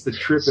great. It's just a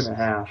trip and a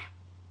half.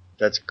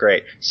 That's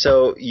great.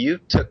 So you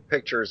took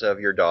pictures of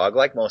your dog,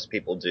 like most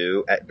people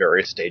do, at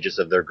various stages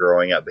of their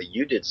growing up, but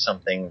you did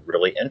something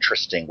really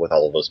interesting with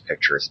all of those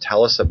pictures.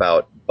 Tell us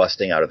about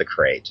busting out of the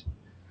crate.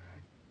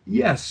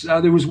 Yes,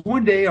 there was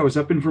one day I was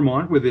up in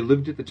Vermont where they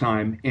lived at the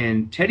time,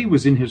 and Teddy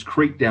was in his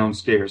crate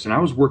downstairs, and I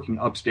was working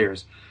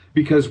upstairs,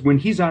 because when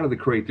he's out of the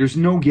crate, there's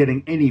no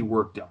getting any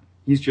work done.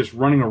 He's just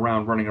running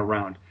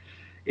around.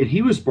 And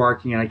he was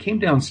barking, and I came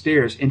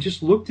downstairs and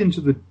just looked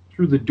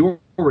through the door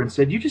and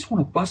said, you just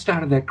want to bust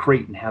out of that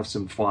crate and have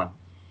some fun.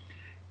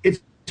 It's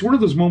one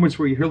of those moments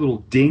where you hear a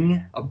little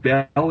ding, a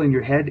bell in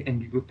your head,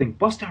 and you think,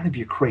 bust out of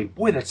your crate.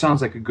 Boy, that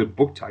sounds like a good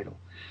book title.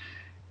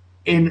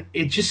 And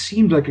it just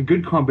seemed like a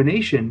good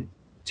combination,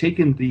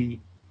 taking the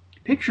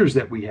pictures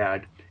that we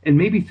had and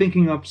maybe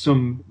thinking up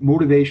some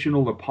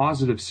motivational or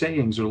positive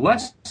sayings or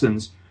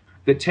lessons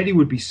that Teddy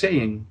would be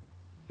saying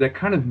that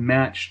kind of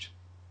matched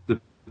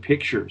the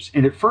pictures.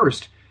 And at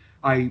first,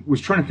 I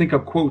was trying to think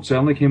up quotes. I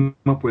only came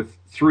up with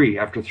 3.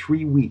 After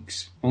 3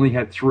 weeks, only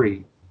had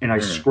 3. And I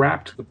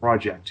scrapped the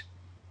project.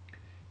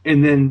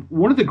 And then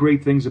one of the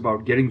great things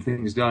about getting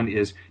things done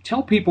is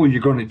tell people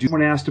you're going to do.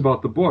 Someone asked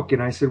about the book,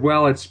 and I said,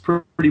 well, it's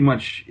pretty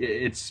much,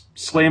 it's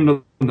slammed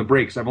on the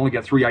brakes. I've only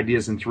got 3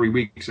 ideas in 3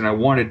 weeks, and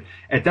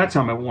at that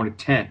time, I wanted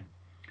 10.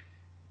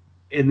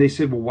 And they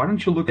said, well, why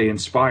don't you look at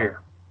Inspire?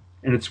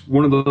 And it's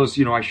one of those,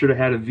 I should have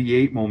had a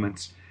V8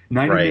 moments.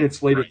 90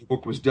 minutes later, the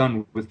book was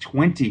done with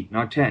 20,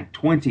 not 10,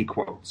 20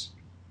 quotes.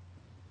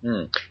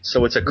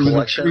 So it's a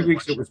collection. 3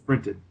 weeks it was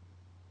printed.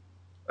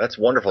 That's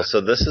wonderful.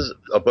 So this is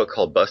a book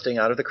called Busting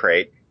Out of the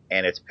Crate,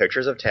 and it's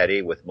pictures of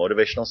Teddy with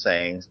motivational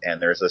sayings,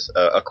 and there's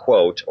a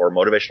quote or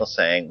motivational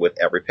saying with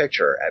every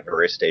picture at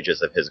various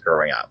stages of his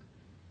growing up.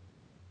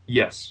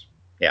 Yes.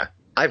 Yeah.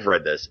 I've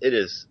read this.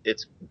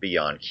 It's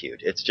beyond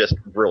cute. It's just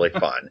really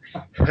fun.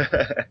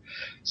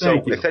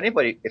 So if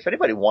anybody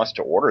wants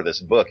to order this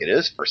book, it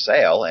is for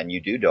sale, and you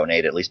do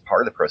donate at least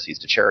part of the proceeds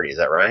to charity. Is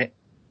that right?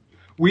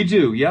 We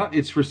do, yeah.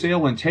 It's for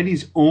sale on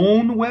Teddy's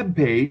own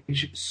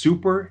webpage,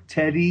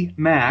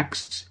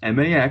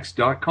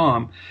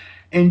 superteddymax.com.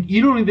 And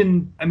you don't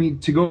even,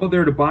 to go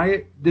there to buy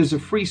it, there's a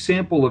free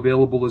sample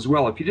available as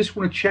well. If you just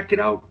want to check it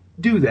out,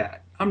 do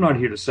that. I'm not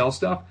here to sell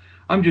stuff.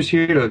 I'm just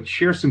here to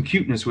share some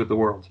cuteness with the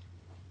world.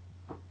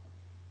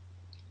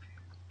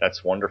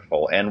 That's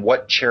wonderful. And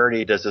what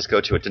charity does this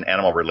go to? It's an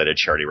animal-related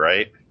charity,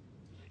 right?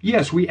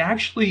 Yes, we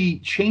actually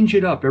change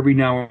it up every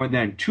now and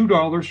then.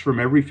 $2 from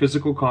every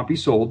physical copy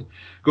sold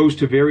goes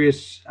to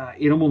various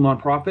animal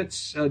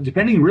nonprofits,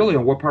 depending really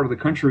on what part of the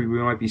country we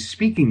might be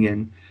speaking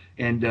in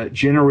and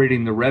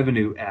generating the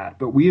revenue at.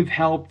 But we have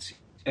helped,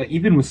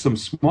 even with some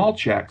small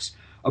checks,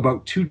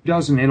 about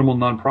 24 animal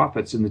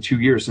nonprofits in the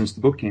 2 years since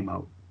the book came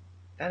out.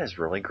 That is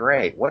really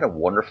great. What a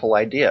wonderful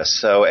idea.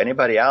 So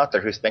anybody out there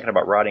who's thinking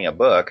about writing a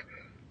book,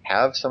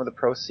 have some of the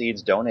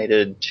proceeds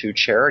donated to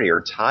charity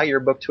or tie your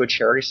book to a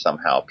charity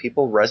somehow.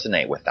 People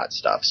resonate with that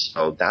stuff.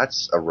 So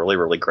that's a really,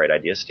 really great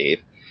idea,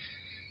 Steve.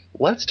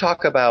 Let's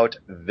talk about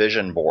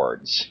vision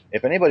boards.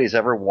 If anybody's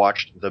ever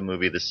watched the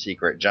movie The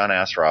Secret, John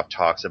Assaraf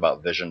talks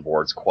about vision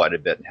boards quite a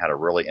bit and had a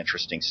really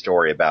interesting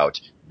story about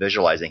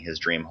visualizing his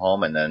dream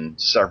home. And then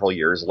several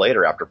years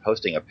later, after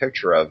posting a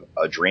picture of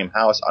a dream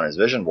house on his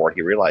vision board,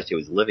 he realized he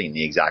was living in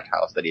the exact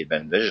house that he had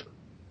been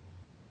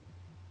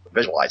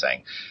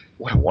visualizing.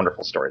 What a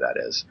wonderful story that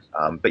is.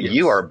 But yes.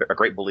 You are a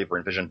great believer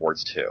in vision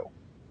boards too.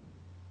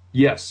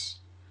 Yes.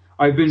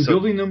 I've been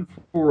building them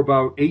for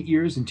about 8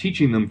 years and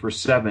teaching them for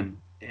 7.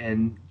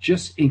 And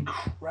just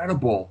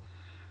incredible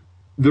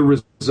the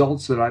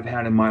results that I've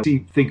had in my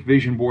think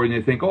vision board. And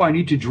they think, I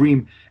need to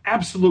dream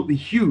absolutely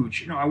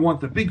huge. I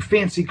want the big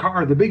fancy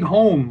car, the big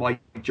home like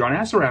John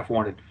Assaraf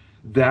wanted.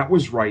 That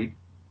was right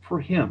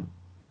for him.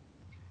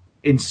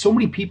 And so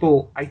many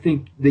people, I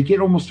think, they get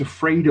almost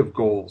afraid of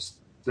goals,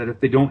 that if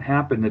they don't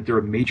happen, that they're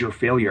a major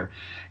failure.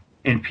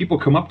 And people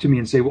come up to me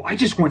and say, well, I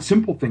just want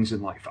simple things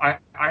in life. I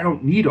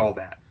don't need all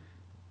that.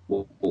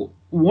 Well,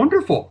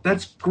 wonderful.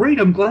 That's great.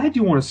 I'm glad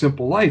you want a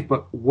simple life.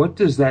 But what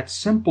does that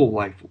simple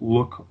life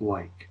look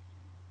like?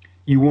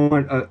 You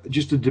want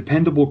just a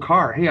dependable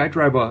car. Hey, I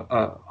drive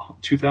a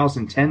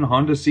 2010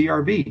 Honda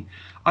CR-V.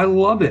 I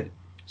love it.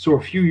 So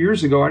a few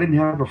years ago, I didn't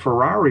have a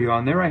Ferrari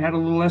on there. I had a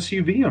little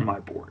SUV on my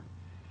board.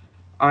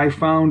 I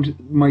found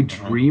my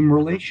dream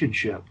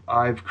relationship.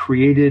 I've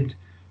created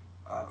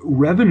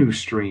revenue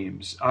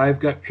streams. I've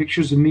got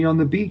pictures of me on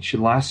the beach.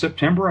 And last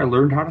September, I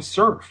learned how to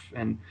surf,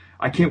 and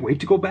I can't wait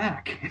to go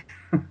back.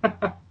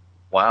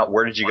 Wow.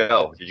 Where did you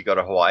go? Did you go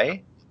to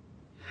Hawaii?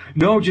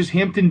 No, just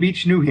Hampton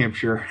Beach, New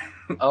Hampshire.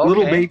 Okay.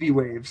 Little baby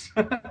waves.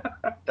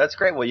 That's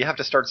great. Well, you have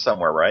to start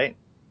somewhere, right?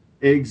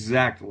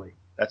 Exactly.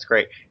 That's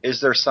great.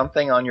 Is there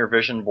something on your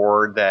vision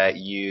board that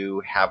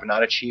you have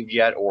not achieved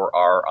yet or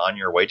are on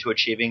your way to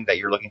achieving that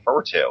you're looking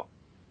forward to?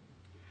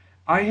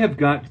 I have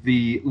got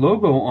the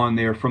logo on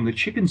there from the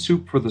Chicken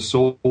Soup for the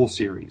Soul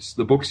series,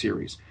 the book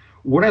series.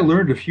 What I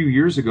learned a few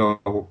years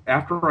ago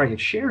after I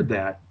had shared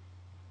that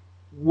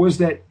was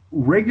that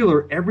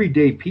regular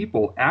everyday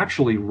people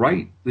actually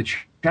write the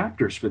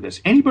chapters for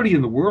this. Anybody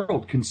in the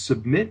world can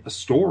submit a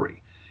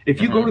story. If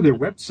you go to their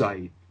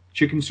website,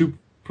 Chicken Soup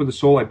for the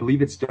Soul, I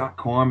believe it's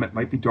 .com, it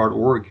might be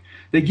 .org,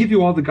 they give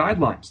you all the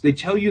guidelines. They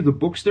tell you the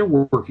books they're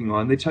working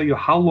on. They tell you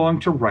how long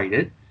to write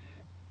it.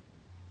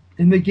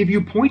 And they give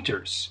you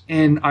pointers.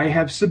 And I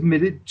have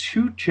submitted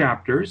 2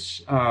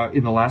 chapters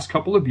in the last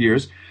couple of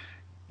years.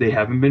 They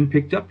haven't been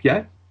picked up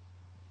yet.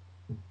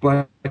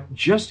 But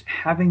just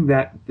having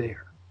that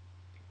there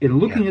and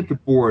looking at the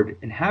board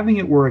and having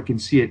it where I can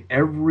see it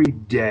every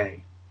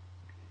day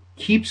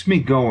keeps me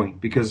going,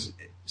 because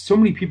so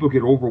many people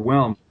get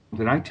overwhelmed.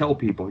 And I tell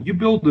people, you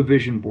build the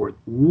vision board,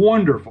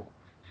 wonderful.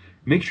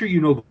 Make sure you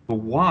know the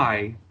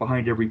why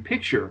behind every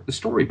picture, the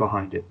story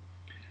behind it.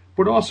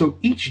 But also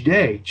each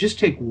day, just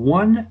take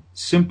one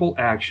simple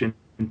action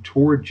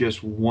toward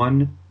just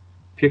one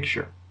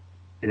picture.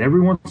 And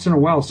every once in a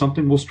while,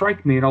 something will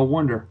strike me and I'll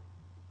wonder,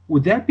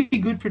 would that be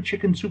good for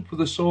Chicken Soup for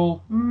the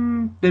Soul?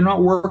 They're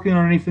not working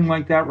on anything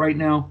like that right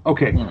now.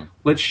 Okay,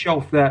 let's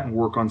shelf that and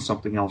work on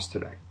something else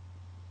today.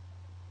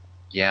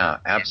 Yeah,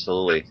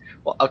 absolutely.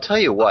 Well, I'll tell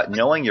you what,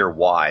 knowing your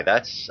why,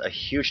 that's a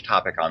huge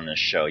topic on this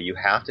show. You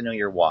have to know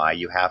your why.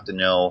 You have to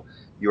know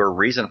your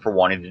reason for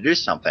wanting to do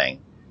something.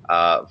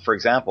 For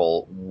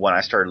example, when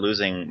I started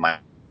losing my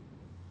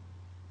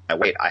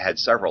weight, I had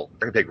several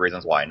very big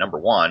reasons why. Number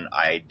one,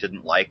 I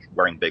didn't like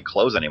wearing big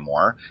clothes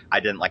anymore.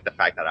 I didn't like the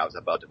fact that I was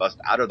about to bust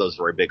out of those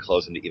very big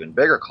clothes into even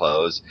bigger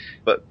clothes.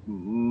 But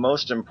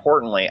most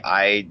importantly,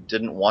 I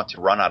didn't want to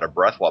run out of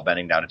breath while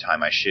bending down to tie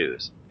my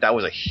shoes. That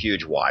was a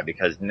huge why,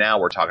 because now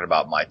we're talking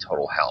about my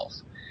total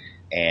health.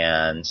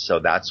 And so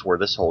that's where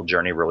this whole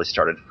journey really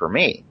started for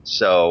me.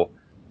 So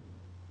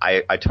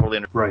I totally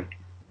understand. Right.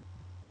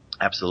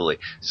 Absolutely.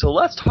 So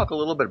let's talk a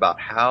little bit about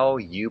how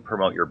you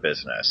promote your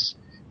business.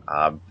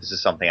 This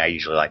is something I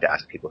usually like to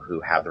ask people who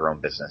have their own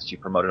business. Do you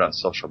promote it on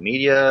social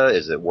media?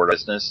 Is it where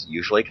business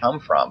usually come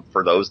from?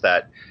 For those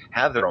that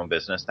have their own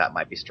business, that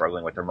might be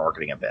struggling with their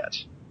marketing a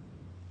bit.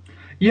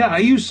 Yeah, I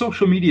use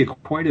social media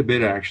quite a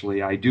bit,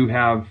 actually. I do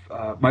have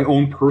my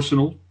own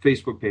personal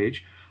Facebook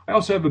page. I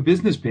also have a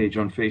business page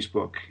on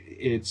Facebook.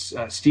 It's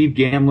Steve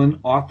Gamlin,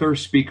 author,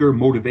 speaker,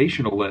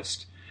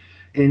 motivationalist.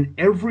 And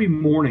every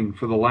morning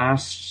for the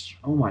last,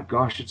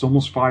 it's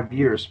almost 5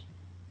 years,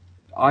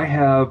 I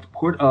have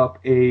put up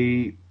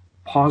a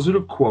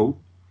positive quote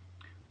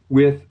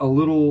with a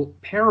little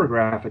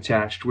paragraph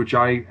attached, which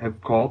I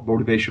have called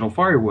Motivational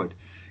Firewood,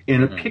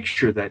 and a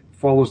picture that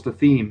follows the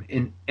theme.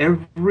 And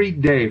every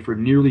day for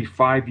nearly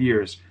 5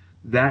 years,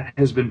 that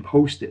has been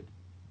posted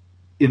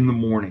in the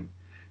morning.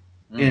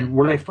 And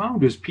what I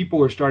found is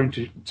people are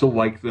starting to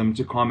like them,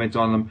 to comment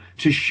on them,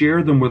 to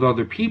share them with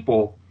other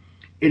people.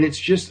 And it's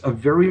just a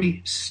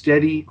very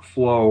steady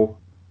flow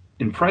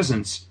and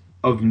presence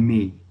of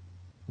me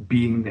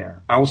being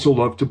there. I also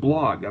love to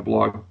blog. I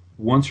blog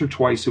once or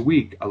twice a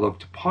week. I love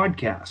to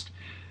podcast.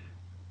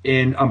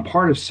 And I'm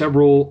part of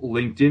several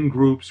LinkedIn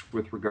groups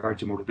with regard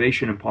to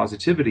motivation and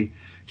positivity.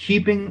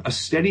 Keeping a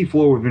steady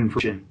flow of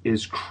information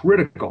is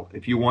critical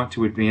if you want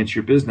to advance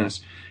your business.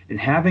 And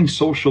having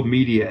social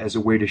media as a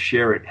way to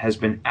share it has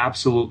been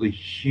absolutely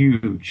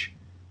huge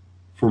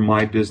for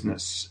my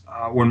business.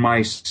 When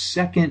my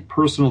second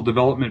personal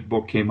development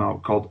book came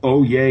out, called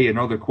Oh Yay,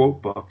 Another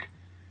Quote Book,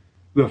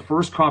 the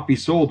first copy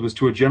sold was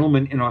to a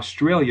gentleman in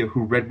Australia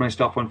who read my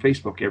stuff on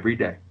Facebook every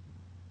day.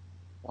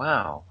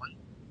 Wow.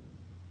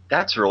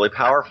 That's really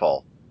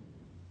powerful.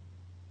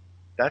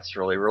 That's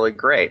really, really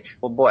great.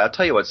 Well, boy, I'll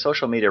tell you what,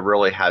 social media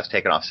really has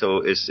taken off.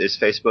 So is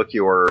Facebook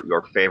your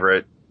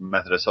favorite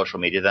method of social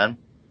media then?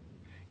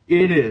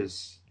 It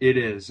is. It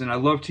is. And I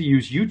love to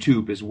use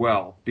YouTube as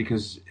well,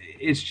 because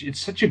it's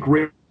such a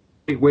great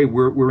way.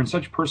 We're in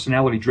such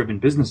personality-driven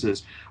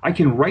businesses. I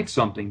can write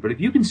something, but if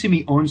you can see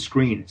me on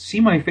screen, see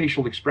my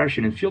facial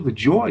expression, and feel the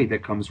joy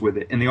that comes with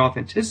it and the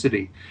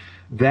authenticity,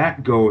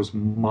 that goes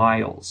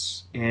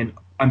miles. And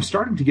I'm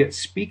starting to get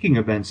speaking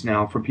events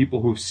now from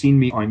people who've seen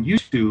me on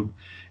YouTube,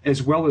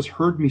 as well as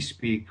heard me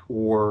speak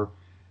or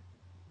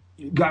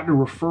gotten a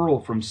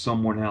referral from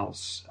someone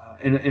else.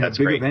 And a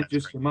big event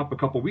just came up a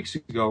couple weeks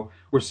ago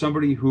where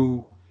somebody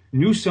who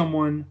knew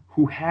someone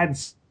who had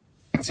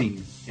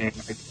seen me.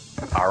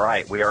 All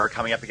right, we are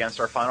coming up against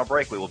our final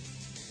break. We will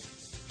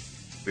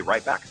be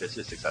right back. This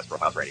is Success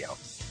Profiles Radio.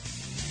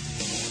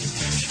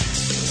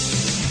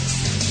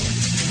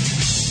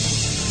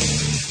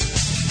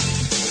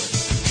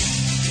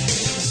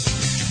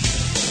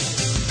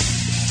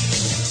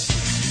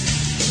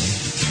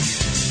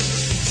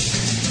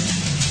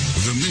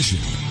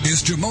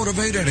 is to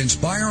motivate and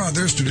inspire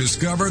others to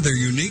discover their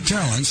unique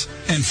talents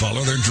and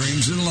follow their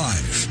dreams in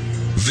life.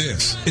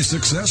 This is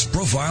Success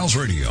Profiles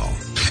Radio,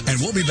 and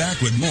we'll be back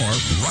with more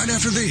right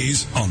after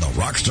these on the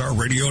Rockstar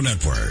Radio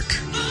Network.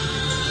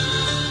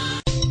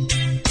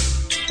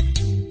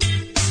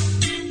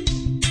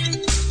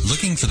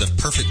 Looking for the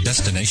perfect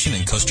destination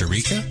in Costa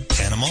Rica,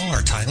 Panama,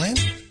 or Thailand?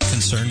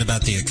 Concerned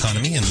about the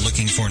economy and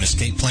looking for an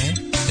escape plan?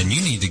 Then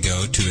you need to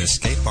go to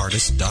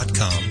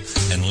escapeartist.com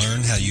and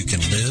learn how you can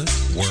live,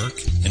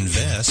 work,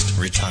 invest,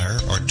 retire,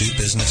 or do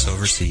business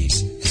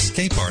overseas.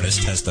 Escape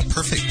Artist has the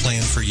perfect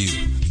plan for you.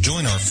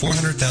 Join our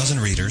 400,000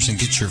 readers and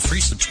get your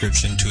free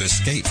subscription to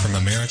Escape from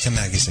America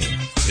magazine.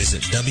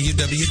 Visit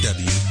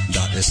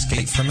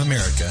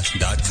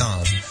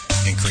www.escapefromamerica.com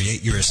and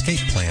create your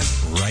escape plan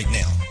right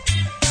now.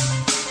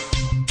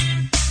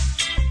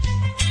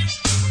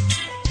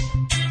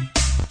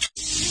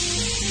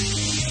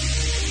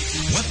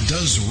 What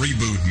does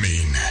reboot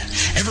mean?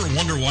 Ever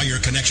wonder why your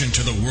connection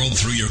to the world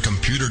through your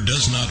computer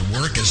does not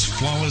work as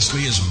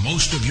flawlessly as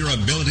most of your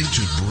ability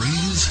to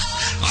breathe?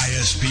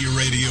 ISP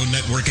Radio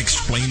Network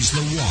explains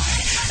the why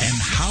and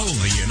how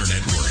the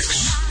internet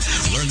works.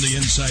 Learn the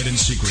insight and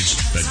secrets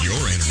that your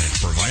internet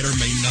provider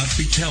may not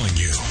be telling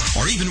you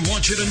or even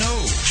want you to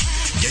know.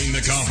 Gain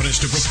the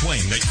confidence to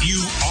proclaim that you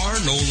are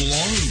no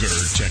longer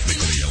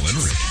technically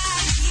illiterate.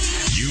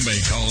 You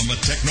may call him a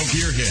techno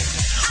gearhead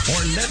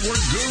or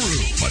network guru,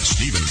 but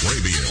Stephen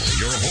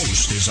Graybill, your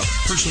host, is a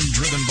person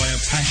driven by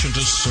a passion to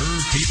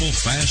serve people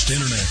fast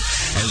internet,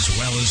 as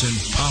well as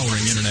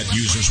empowering internet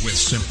users with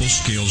simple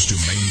skills to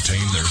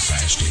maintain their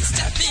fast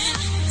internet.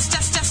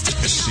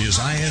 This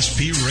is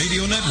ISP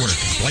Radio Network,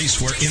 a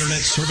place where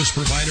internet service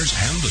providers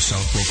and the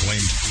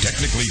self-proclaimed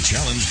technically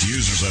challenged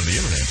users of the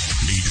internet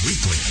meet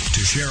weekly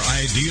to share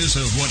ideas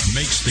of what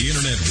makes the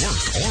internet work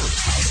or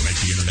how to make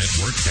the internet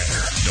work better.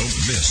 Don't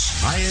miss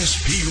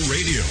ISP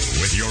Radio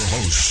with your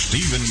host,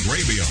 Stephen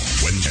Graybill,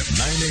 Wednesday at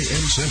 9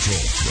 a.m. Central,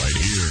 right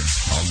here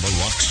on the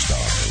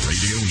Rockstar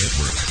Radio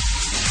Network.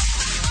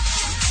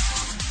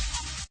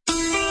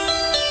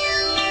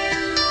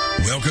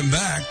 Welcome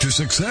back to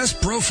Success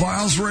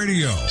Profiles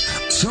Radio.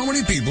 So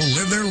many people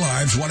live their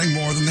lives wanting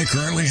more than they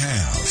currently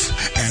have.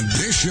 And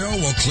this show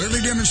will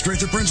clearly demonstrate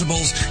the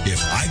principles, if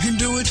I can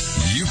do it,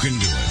 you can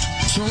do it.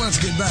 So let's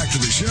get back to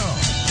the show.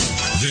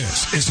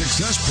 This is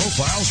Success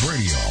Profiles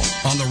Radio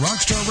on the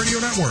Rockstar Radio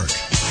Network.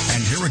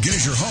 And here again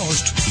is your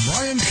host,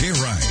 Brian K.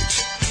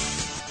 Wright.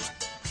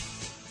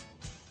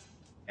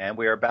 And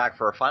we are back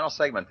for our final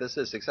segment. This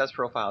is Success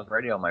Profiles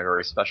Radio. My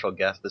very special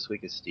guest this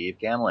week is Steve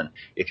Gamlin.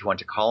 If you want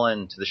to call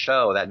in to the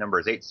show, that number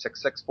is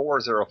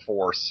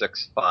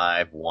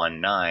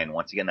 866-404-6519.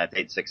 Once again, that's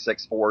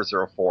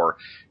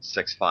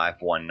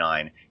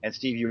 866-404-6519. And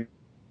Steve, you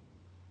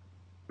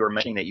were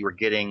mentioning that you were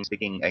getting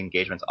speaking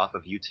engagements off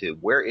of YouTube.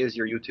 Where is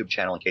your YouTube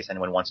channel in case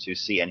anyone wants to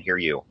see and hear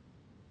you?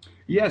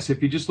 Yes,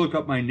 if you just look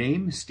up my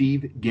name,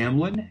 Steve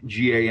Gamlin,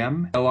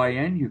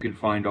 Gamlin, you can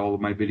find all of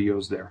my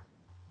videos there.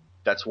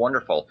 That's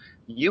wonderful.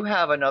 You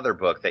have another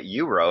book that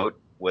you wrote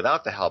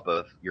without the help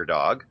of your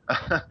dog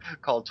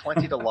called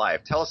 20 to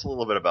Life. Tell us a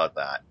little bit about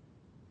that.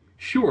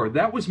 Sure.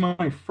 That was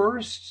my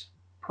first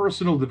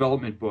personal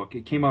development book.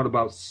 It came out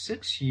about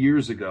 6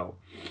 years ago.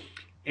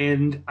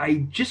 And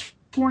I just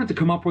wanted to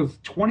come up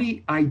with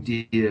 20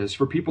 ideas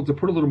for people to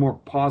put a little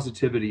more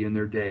positivity in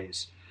their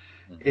days.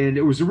 And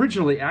it was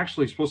originally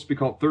actually supposed to be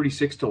called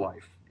 36 to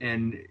Life.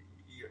 And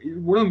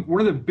one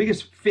of the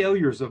biggest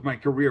failures of my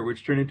career,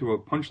 which turned into a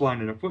punchline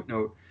and a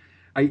footnote,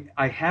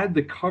 I had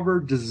the cover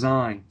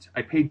designed.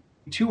 I paid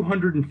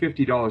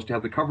 $250 to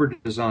have the cover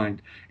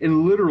designed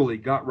and literally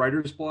got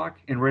writer's block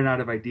and ran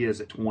out of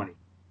ideas at 20.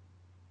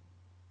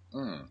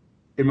 And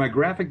my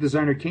graphic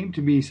designer came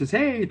to me and says,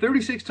 "Hey,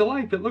 36 to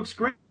Life, it looks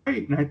great."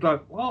 And I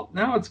thought, well,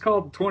 now it's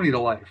called 20 to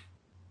Life.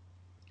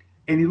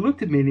 And he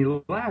looked at me and he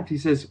laughed. He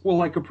says, well,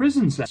 like a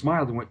prison sentence.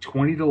 Smiled and went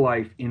 20 to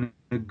Life in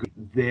a good.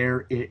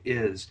 There it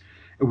is.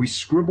 And we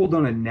scribbled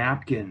on a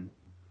napkin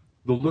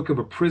the look of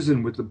a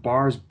prison with the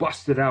bars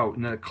busted out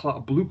and a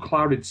blue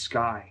clouded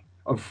sky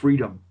of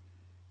freedom.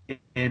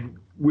 And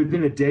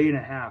within a day and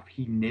a half,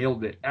 he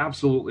nailed it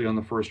absolutely on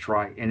the first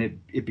try. And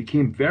it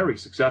became very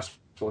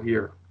successful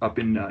here up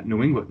in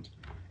New England.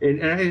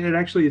 And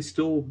actually, it's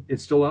still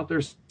out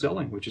there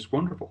selling, which is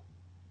wonderful.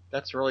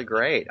 That's really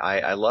great.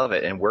 I love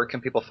it. And where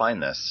can people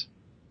find this?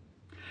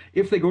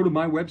 If they go to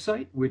my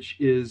website, which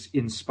is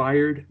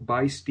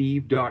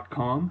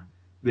inspiredbysteve.com,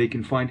 they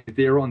can find it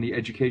there on the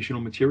educational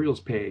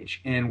materials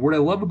page. And what I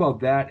love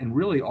about that, and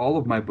really all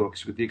of my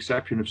books, with the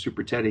exception of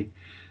Super Teddy,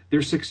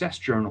 they're success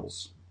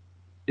journals.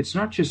 It's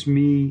not just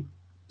me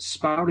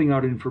spouting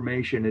out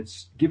information.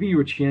 It's giving you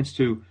a chance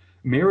to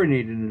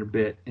marinate in it a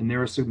bit. And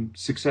there are some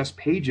success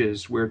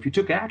pages where if you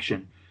took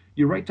action,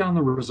 you write down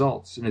the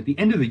results. And at the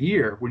end of the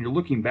year, when you're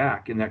looking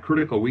back in that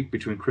critical week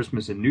between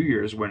Christmas and New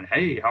Year's, when,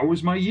 hey, how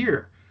was my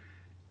year?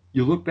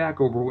 You look back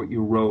over what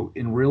you wrote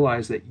and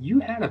realize that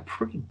you had a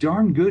pretty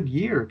darn good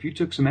year if you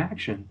took some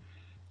action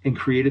and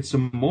created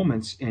some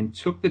moments and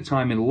took the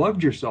time and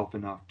loved yourself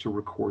enough to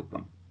record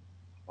them.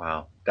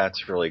 Wow,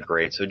 that's really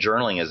great. So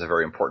journaling is a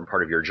very important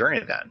part of your journey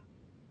then.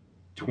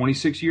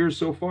 26 years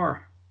so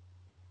far.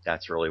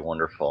 That's really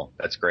wonderful.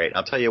 That's great.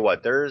 I'll tell you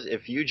what,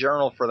 if you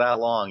journal for that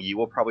long, you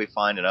will probably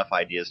find enough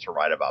ideas to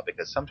write about,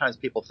 because sometimes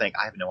people think,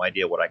 I have no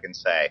idea what I can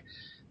say.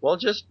 Well,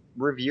 just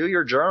review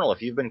your journal.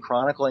 If you've been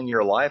chronicling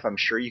your life, I'm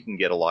sure you can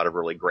get a lot of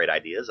really great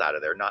ideas out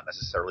of there. Not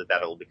necessarily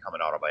that it'll become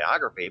an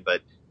autobiography,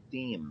 but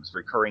themes,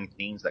 recurring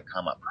themes that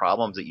come up,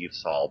 problems that you've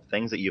solved,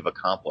 things that you've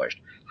accomplished.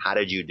 How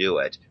did you do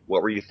it?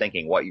 What were you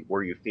thinking? What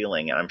were you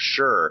feeling? And I'm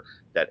sure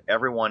that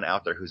everyone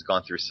out there who's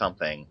gone through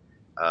something,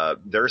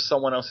 there's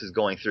someone else who's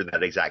going through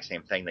that exact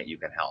same thing that you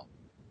can help.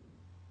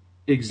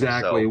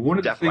 Exactly. So one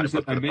of the things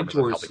that my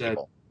mentors said,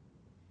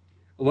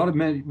 a lot of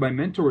my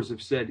mentors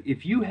have said,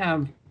 if you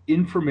have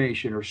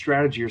information or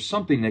strategy or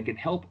something that can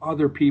help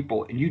other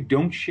people and you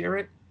don't share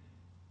it,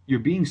 you're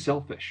being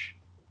selfish.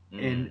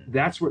 And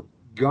that's what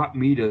got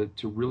me to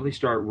really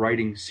start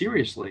writing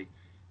seriously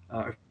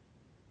a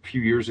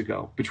few years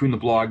ago, between the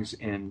blogs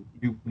and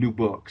new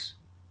books.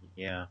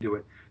 Yeah. Do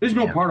it. There's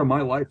no part of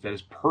my life that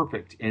is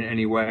perfect in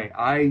any way.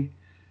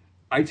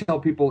 I tell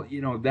people,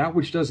 that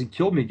which doesn't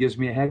kill me gives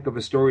me a heck of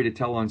a story to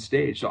tell on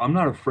stage. So I'm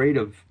not afraid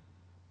of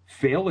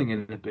failing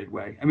in a big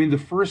way. I mean, the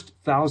first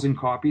 1,000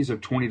 copies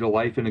of 20 to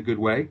Life in a Good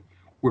Way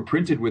were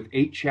printed with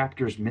 8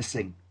 chapters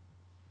missing.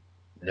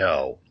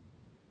 No.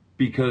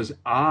 Because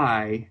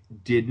I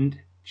didn't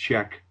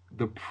check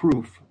the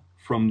proof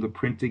from the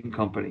printing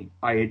company.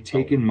 I had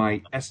taken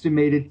my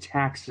estimated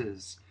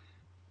taxes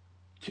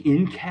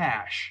in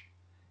cash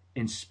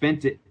and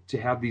spent it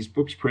to have these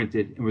books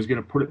printed and was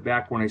going to put it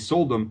back when I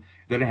sold them.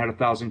 Then I had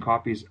 1,000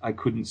 copies I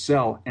couldn't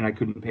sell and I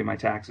couldn't pay my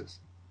taxes.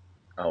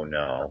 Oh,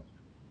 no.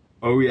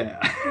 Oh, yeah.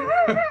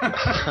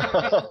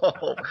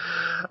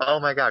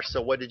 Oh, my gosh.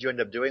 So what did you end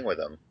up doing with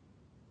them?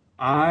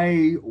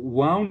 I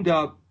wound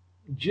up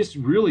just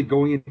really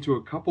going into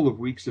a couple of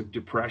weeks of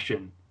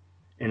depression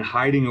and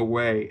hiding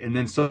away. And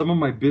then some of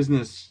my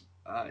business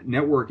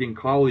networking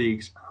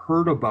colleagues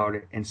heard about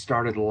it and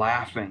started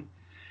laughing.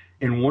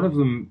 And one of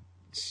them,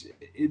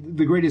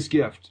 the greatest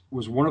gift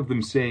was one of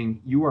them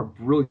saying, "You are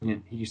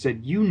brilliant." He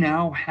said, "You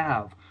now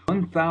have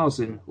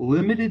 1,000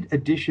 limited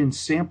edition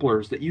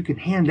samplers that you can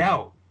hand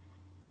out."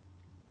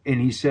 And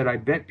he said, "I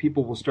bet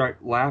people will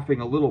start laughing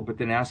a little, but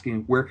then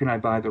asking, where can I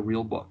buy the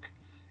real book?"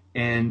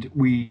 And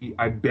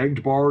I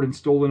begged, borrowed, and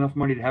stole enough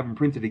money to have them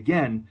printed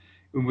again.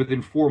 And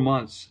within 4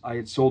 months, I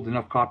had sold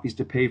enough copies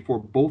to pay for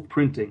both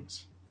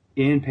printings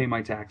and pay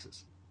my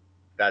taxes.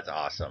 That's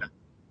awesome.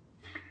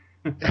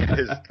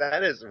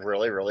 That is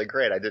really, really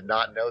great. I did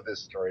not know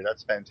this story.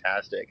 That's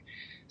fantastic.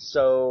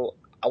 So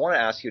I want to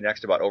ask you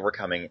next about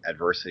overcoming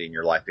adversity in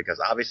your life, because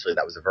obviously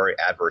that was a very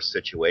adverse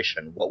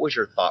situation. What was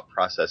your thought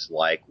process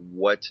like?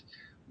 What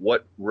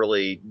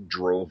really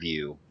drove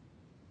you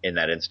in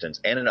that instance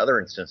and in other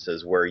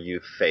instances where you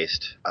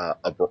faced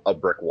a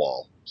brick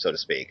wall, so to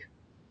speak?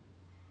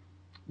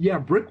 Yeah,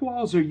 brick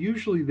walls are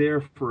usually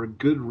there for a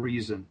good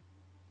reason.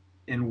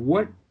 And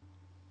what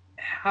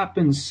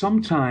happens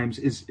sometimes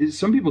is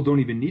some people don't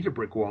even need a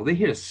brick wall. They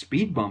hit a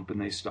speed bump and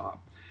they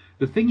stop.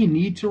 The thing you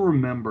need to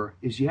remember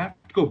is you have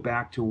to go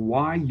back to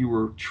why you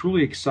were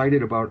truly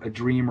excited about a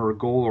dream or a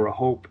goal or a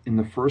hope in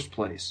the first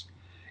place.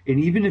 And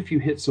even if you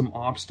hit some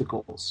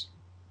obstacles,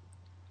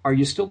 are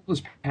you still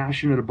as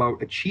passionate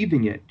about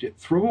achieving it?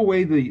 Throw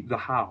away the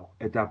how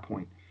at that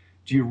point.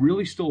 Do you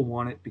really still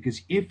want it?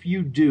 Because if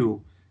you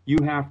do, you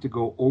have to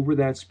go over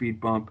that speed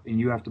bump and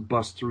you have to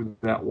bust through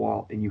that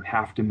wall and you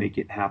have to make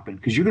it happen,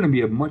 because you're going to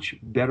be a much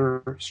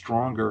better,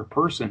 stronger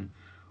person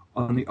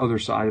on the other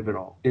side of it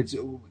all. It's,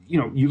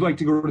 you like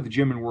to go to the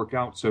gym and work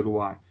out, so do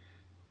I.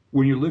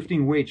 When you're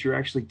lifting weights, you're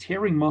actually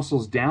tearing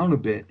muscles down a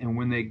bit, and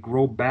when they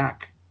grow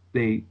back,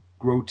 they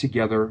grow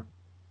together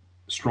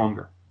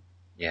stronger.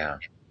 Yeah.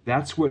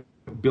 That's what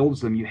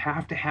builds them. You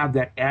have to have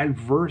that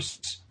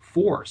adverse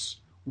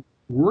force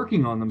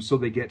working on them so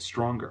they get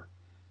stronger.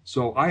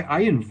 So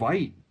I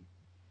invite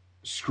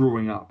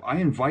screwing up. I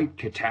invite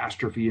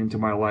catastrophe into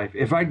my life.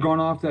 If I'd gone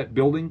off that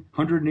building,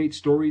 108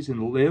 stories,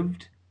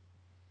 and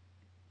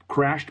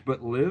crashed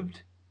but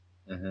lived,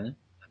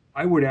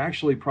 I would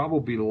actually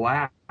probably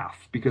laugh,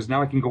 because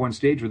now I can go on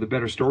stage with a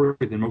better story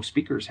than most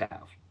speakers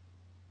have.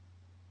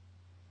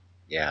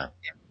 Yeah.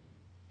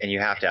 And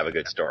you have to have a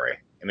good story.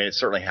 I mean, it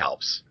certainly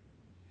helps.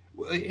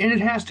 And it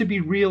has to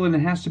be real and it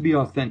has to be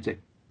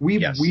authentic. We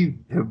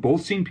have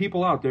both seen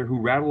people out there who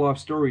rattle off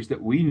stories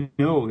that we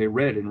know they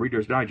read in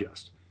Reader's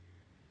Digest.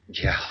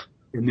 Yeah.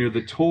 And they're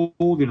the told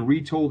and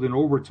retold and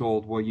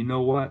overtold. Well, you know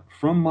what?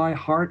 From my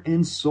heart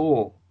and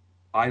soul,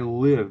 I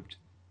lived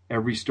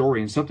every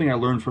story. And something I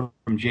learned from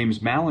James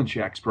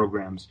Malinchak's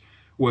programs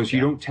was you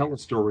don't tell a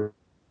story,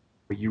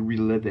 but you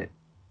relive it.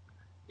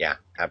 Yeah,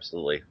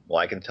 absolutely. Well,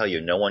 I can tell you,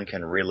 no one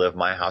can relive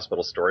my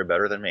hospital story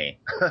better than me.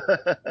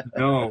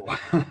 No.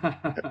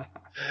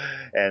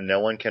 And no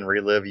one can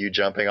relive you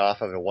jumping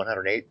off of a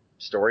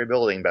 108-story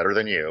building better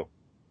than you.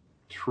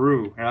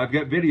 True. And I've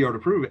got video to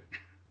prove it.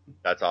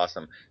 That's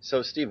awesome.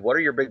 So, Steve, what are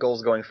your big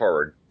goals going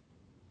forward?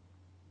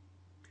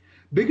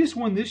 Biggest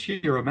one this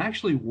year, I'm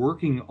actually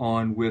working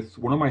on with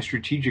one of my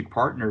strategic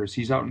partners.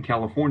 He's out in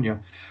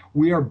California.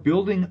 We are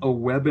building a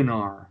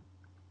webinar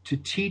to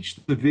teach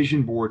the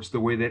vision boards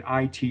the way that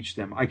I teach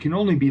them. I can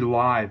only be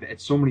live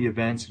at so many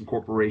events and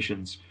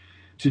corporations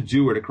to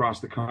do it across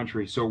the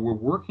country. So we're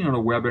working on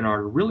a webinar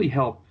to really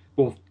help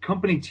both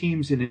company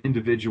teams and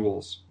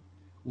individuals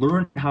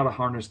learn how to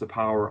harness the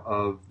power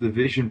of the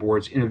vision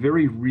boards in a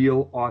very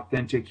real,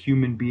 authentic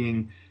human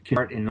being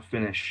start and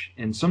finish.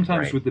 And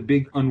sometimes with the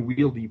big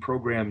unwieldy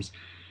programs,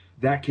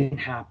 that can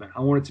happen.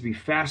 I want it to be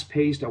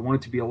fast-paced. I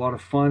want it to be a lot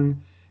of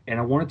fun. And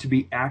I want it to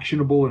be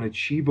actionable and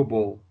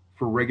achievable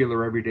for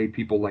regular, everyday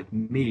people like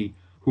me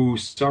who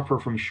suffer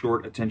from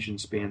short attention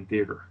span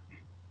theater.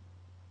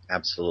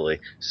 Absolutely.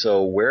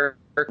 So where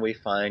can we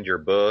find your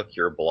book,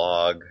 your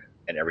blog,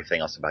 and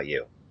everything else about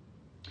you?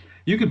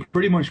 You can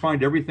pretty much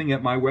find everything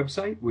at my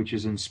website, which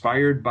is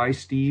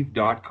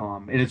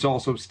inspiredbysteve.com. And it's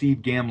also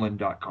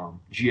stevegamlin.com,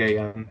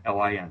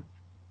 Gamlin.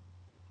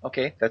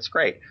 Okay, that's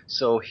great.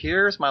 So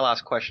here's my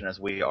last question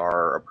as we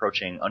are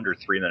approaching under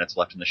 3 minutes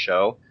left in the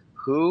show.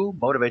 Who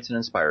motivates and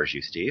inspires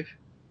you, Steve?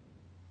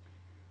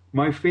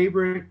 My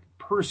favorite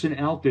person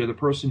out there, the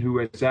person who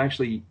has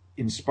actually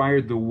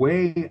inspired the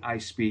way I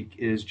speak,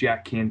 is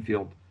Jack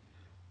Canfield.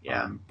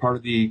 Part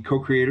of the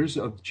co-creators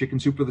of Chicken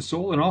Soup for the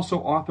Soul and also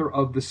author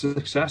of The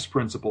Success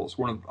Principles,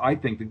 one of, I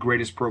think, the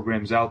greatest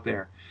programs out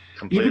there.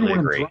 Completely Even when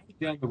agree. I'm driving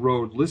down the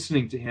road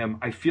listening to him,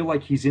 I feel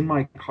like he's in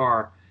my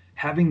car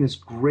having this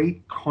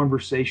great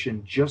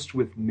conversation just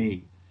with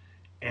me.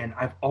 And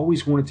I've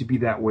always wanted to be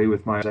that way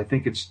with my. I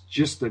think it's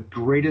just the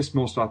greatest,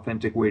 most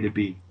authentic way to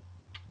be.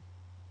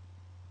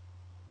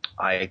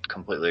 I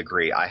completely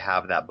agree. I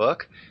have that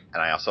book,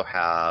 and I also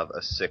have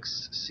a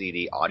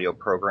 6-CD audio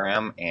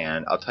program,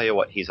 and I'll tell you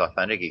what, he's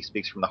authentic. He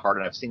speaks from the heart,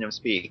 and I've seen him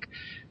speak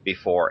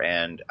before,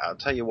 and I'll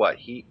tell you what,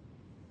 he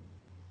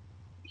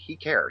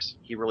cares.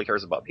 He really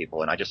cares about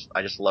people, and I just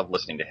love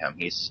listening to him.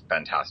 He's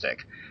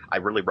fantastic. I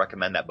really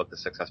recommend that book, The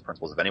Success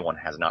Principles, if anyone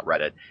has not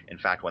read it. In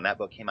fact, when that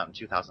book came out in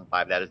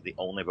 2005, that is the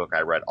only book I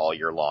read all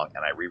year long,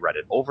 and I reread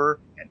it over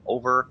and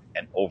over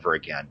and over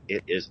again.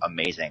 It is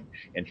amazing.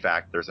 In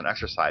fact, there's an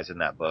exercise in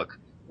that book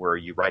where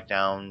you write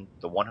down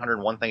the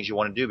 101 things you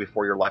want to do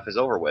before your life is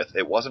over with.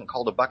 It wasn't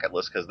called a bucket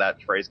list because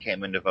that phrase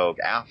came into vogue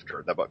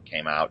after the book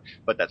came out,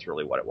 but that's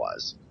really what it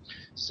was.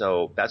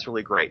 So that's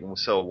really great. And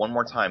so one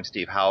more time,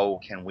 Steve, how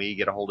can we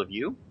get a hold of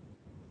you?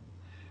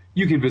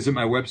 You can visit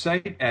my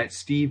website at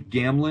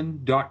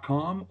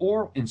stevegamlin.com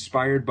or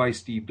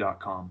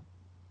inspiredbysteve.com.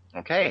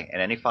 Okay,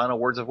 and any final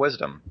words of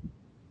wisdom?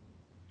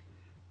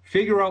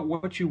 Figure out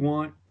what you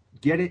want.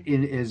 Get it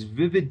in as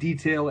vivid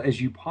detail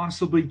as you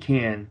possibly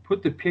can.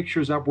 Put the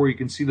pictures up where you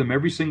can see them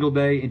every single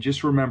day, and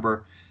just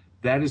remember,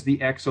 that is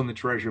the X on the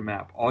treasure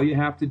map. All you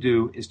have to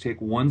do is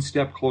take one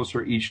step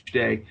closer each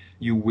day.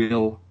 You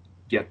will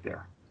get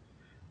there.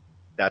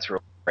 That's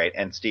really great.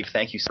 And Steve,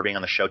 thank you for being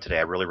on the show today.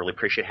 I really, really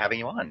appreciate having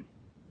you on.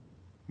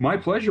 My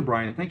pleasure,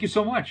 Brian. Thank you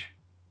so much.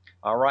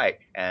 All right.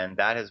 And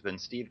that has been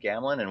Steve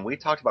Gamlin, and we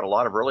talked about a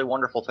lot of really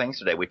wonderful things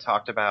today. We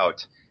talked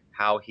about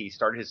how he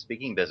started his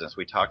speaking business.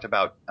 We talked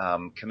about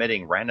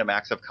committing random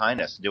acts of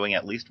kindness, doing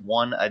at least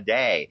one a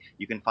day.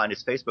 You can find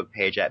his Facebook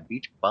page at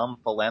Beach Bum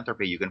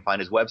Philanthropy. You can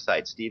find his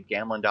website,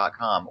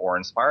 stevegamlin.com, or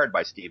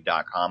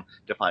inspiredbysteve.com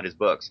to find his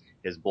books,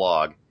 his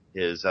blog,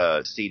 his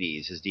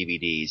CDs, his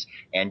DVDs.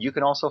 And you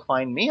can also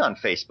find me on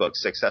Facebook,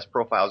 Success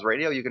Profiles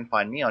Radio. You can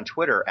find me on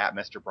Twitter at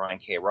Mr. Brian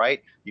K.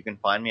 Wright. You can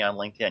find me on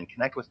LinkedIn.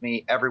 Connect with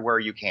me everywhere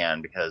you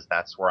can because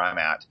that's where I'm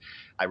at.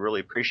 I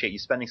really appreciate you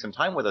spending some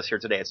time with us here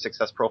today at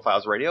Success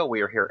Profiles Radio.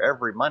 We are here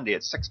every Monday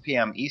at 6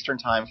 p.m. Eastern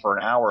Time for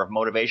an hour of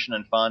motivation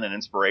and fun and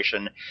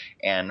inspiration,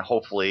 and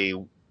hopefully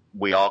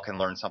we all can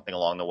learn something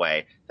along the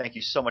way. Thank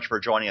you so much for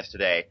joining us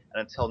today,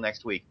 and until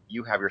next week,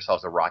 you have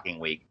yourselves a rocking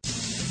week.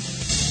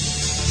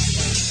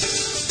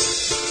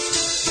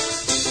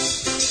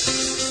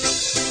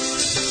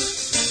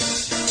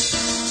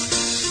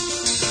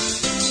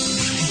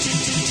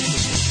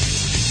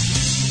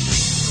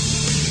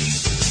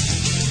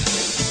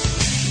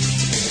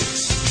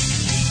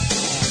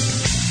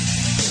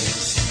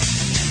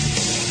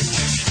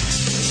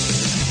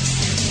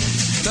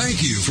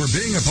 Thank you for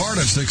being a part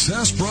of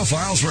Success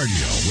Profiles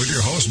Radio with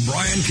your host,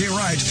 Brian K.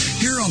 Wright,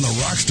 here on the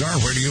Rockstar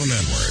Radio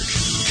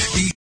Network.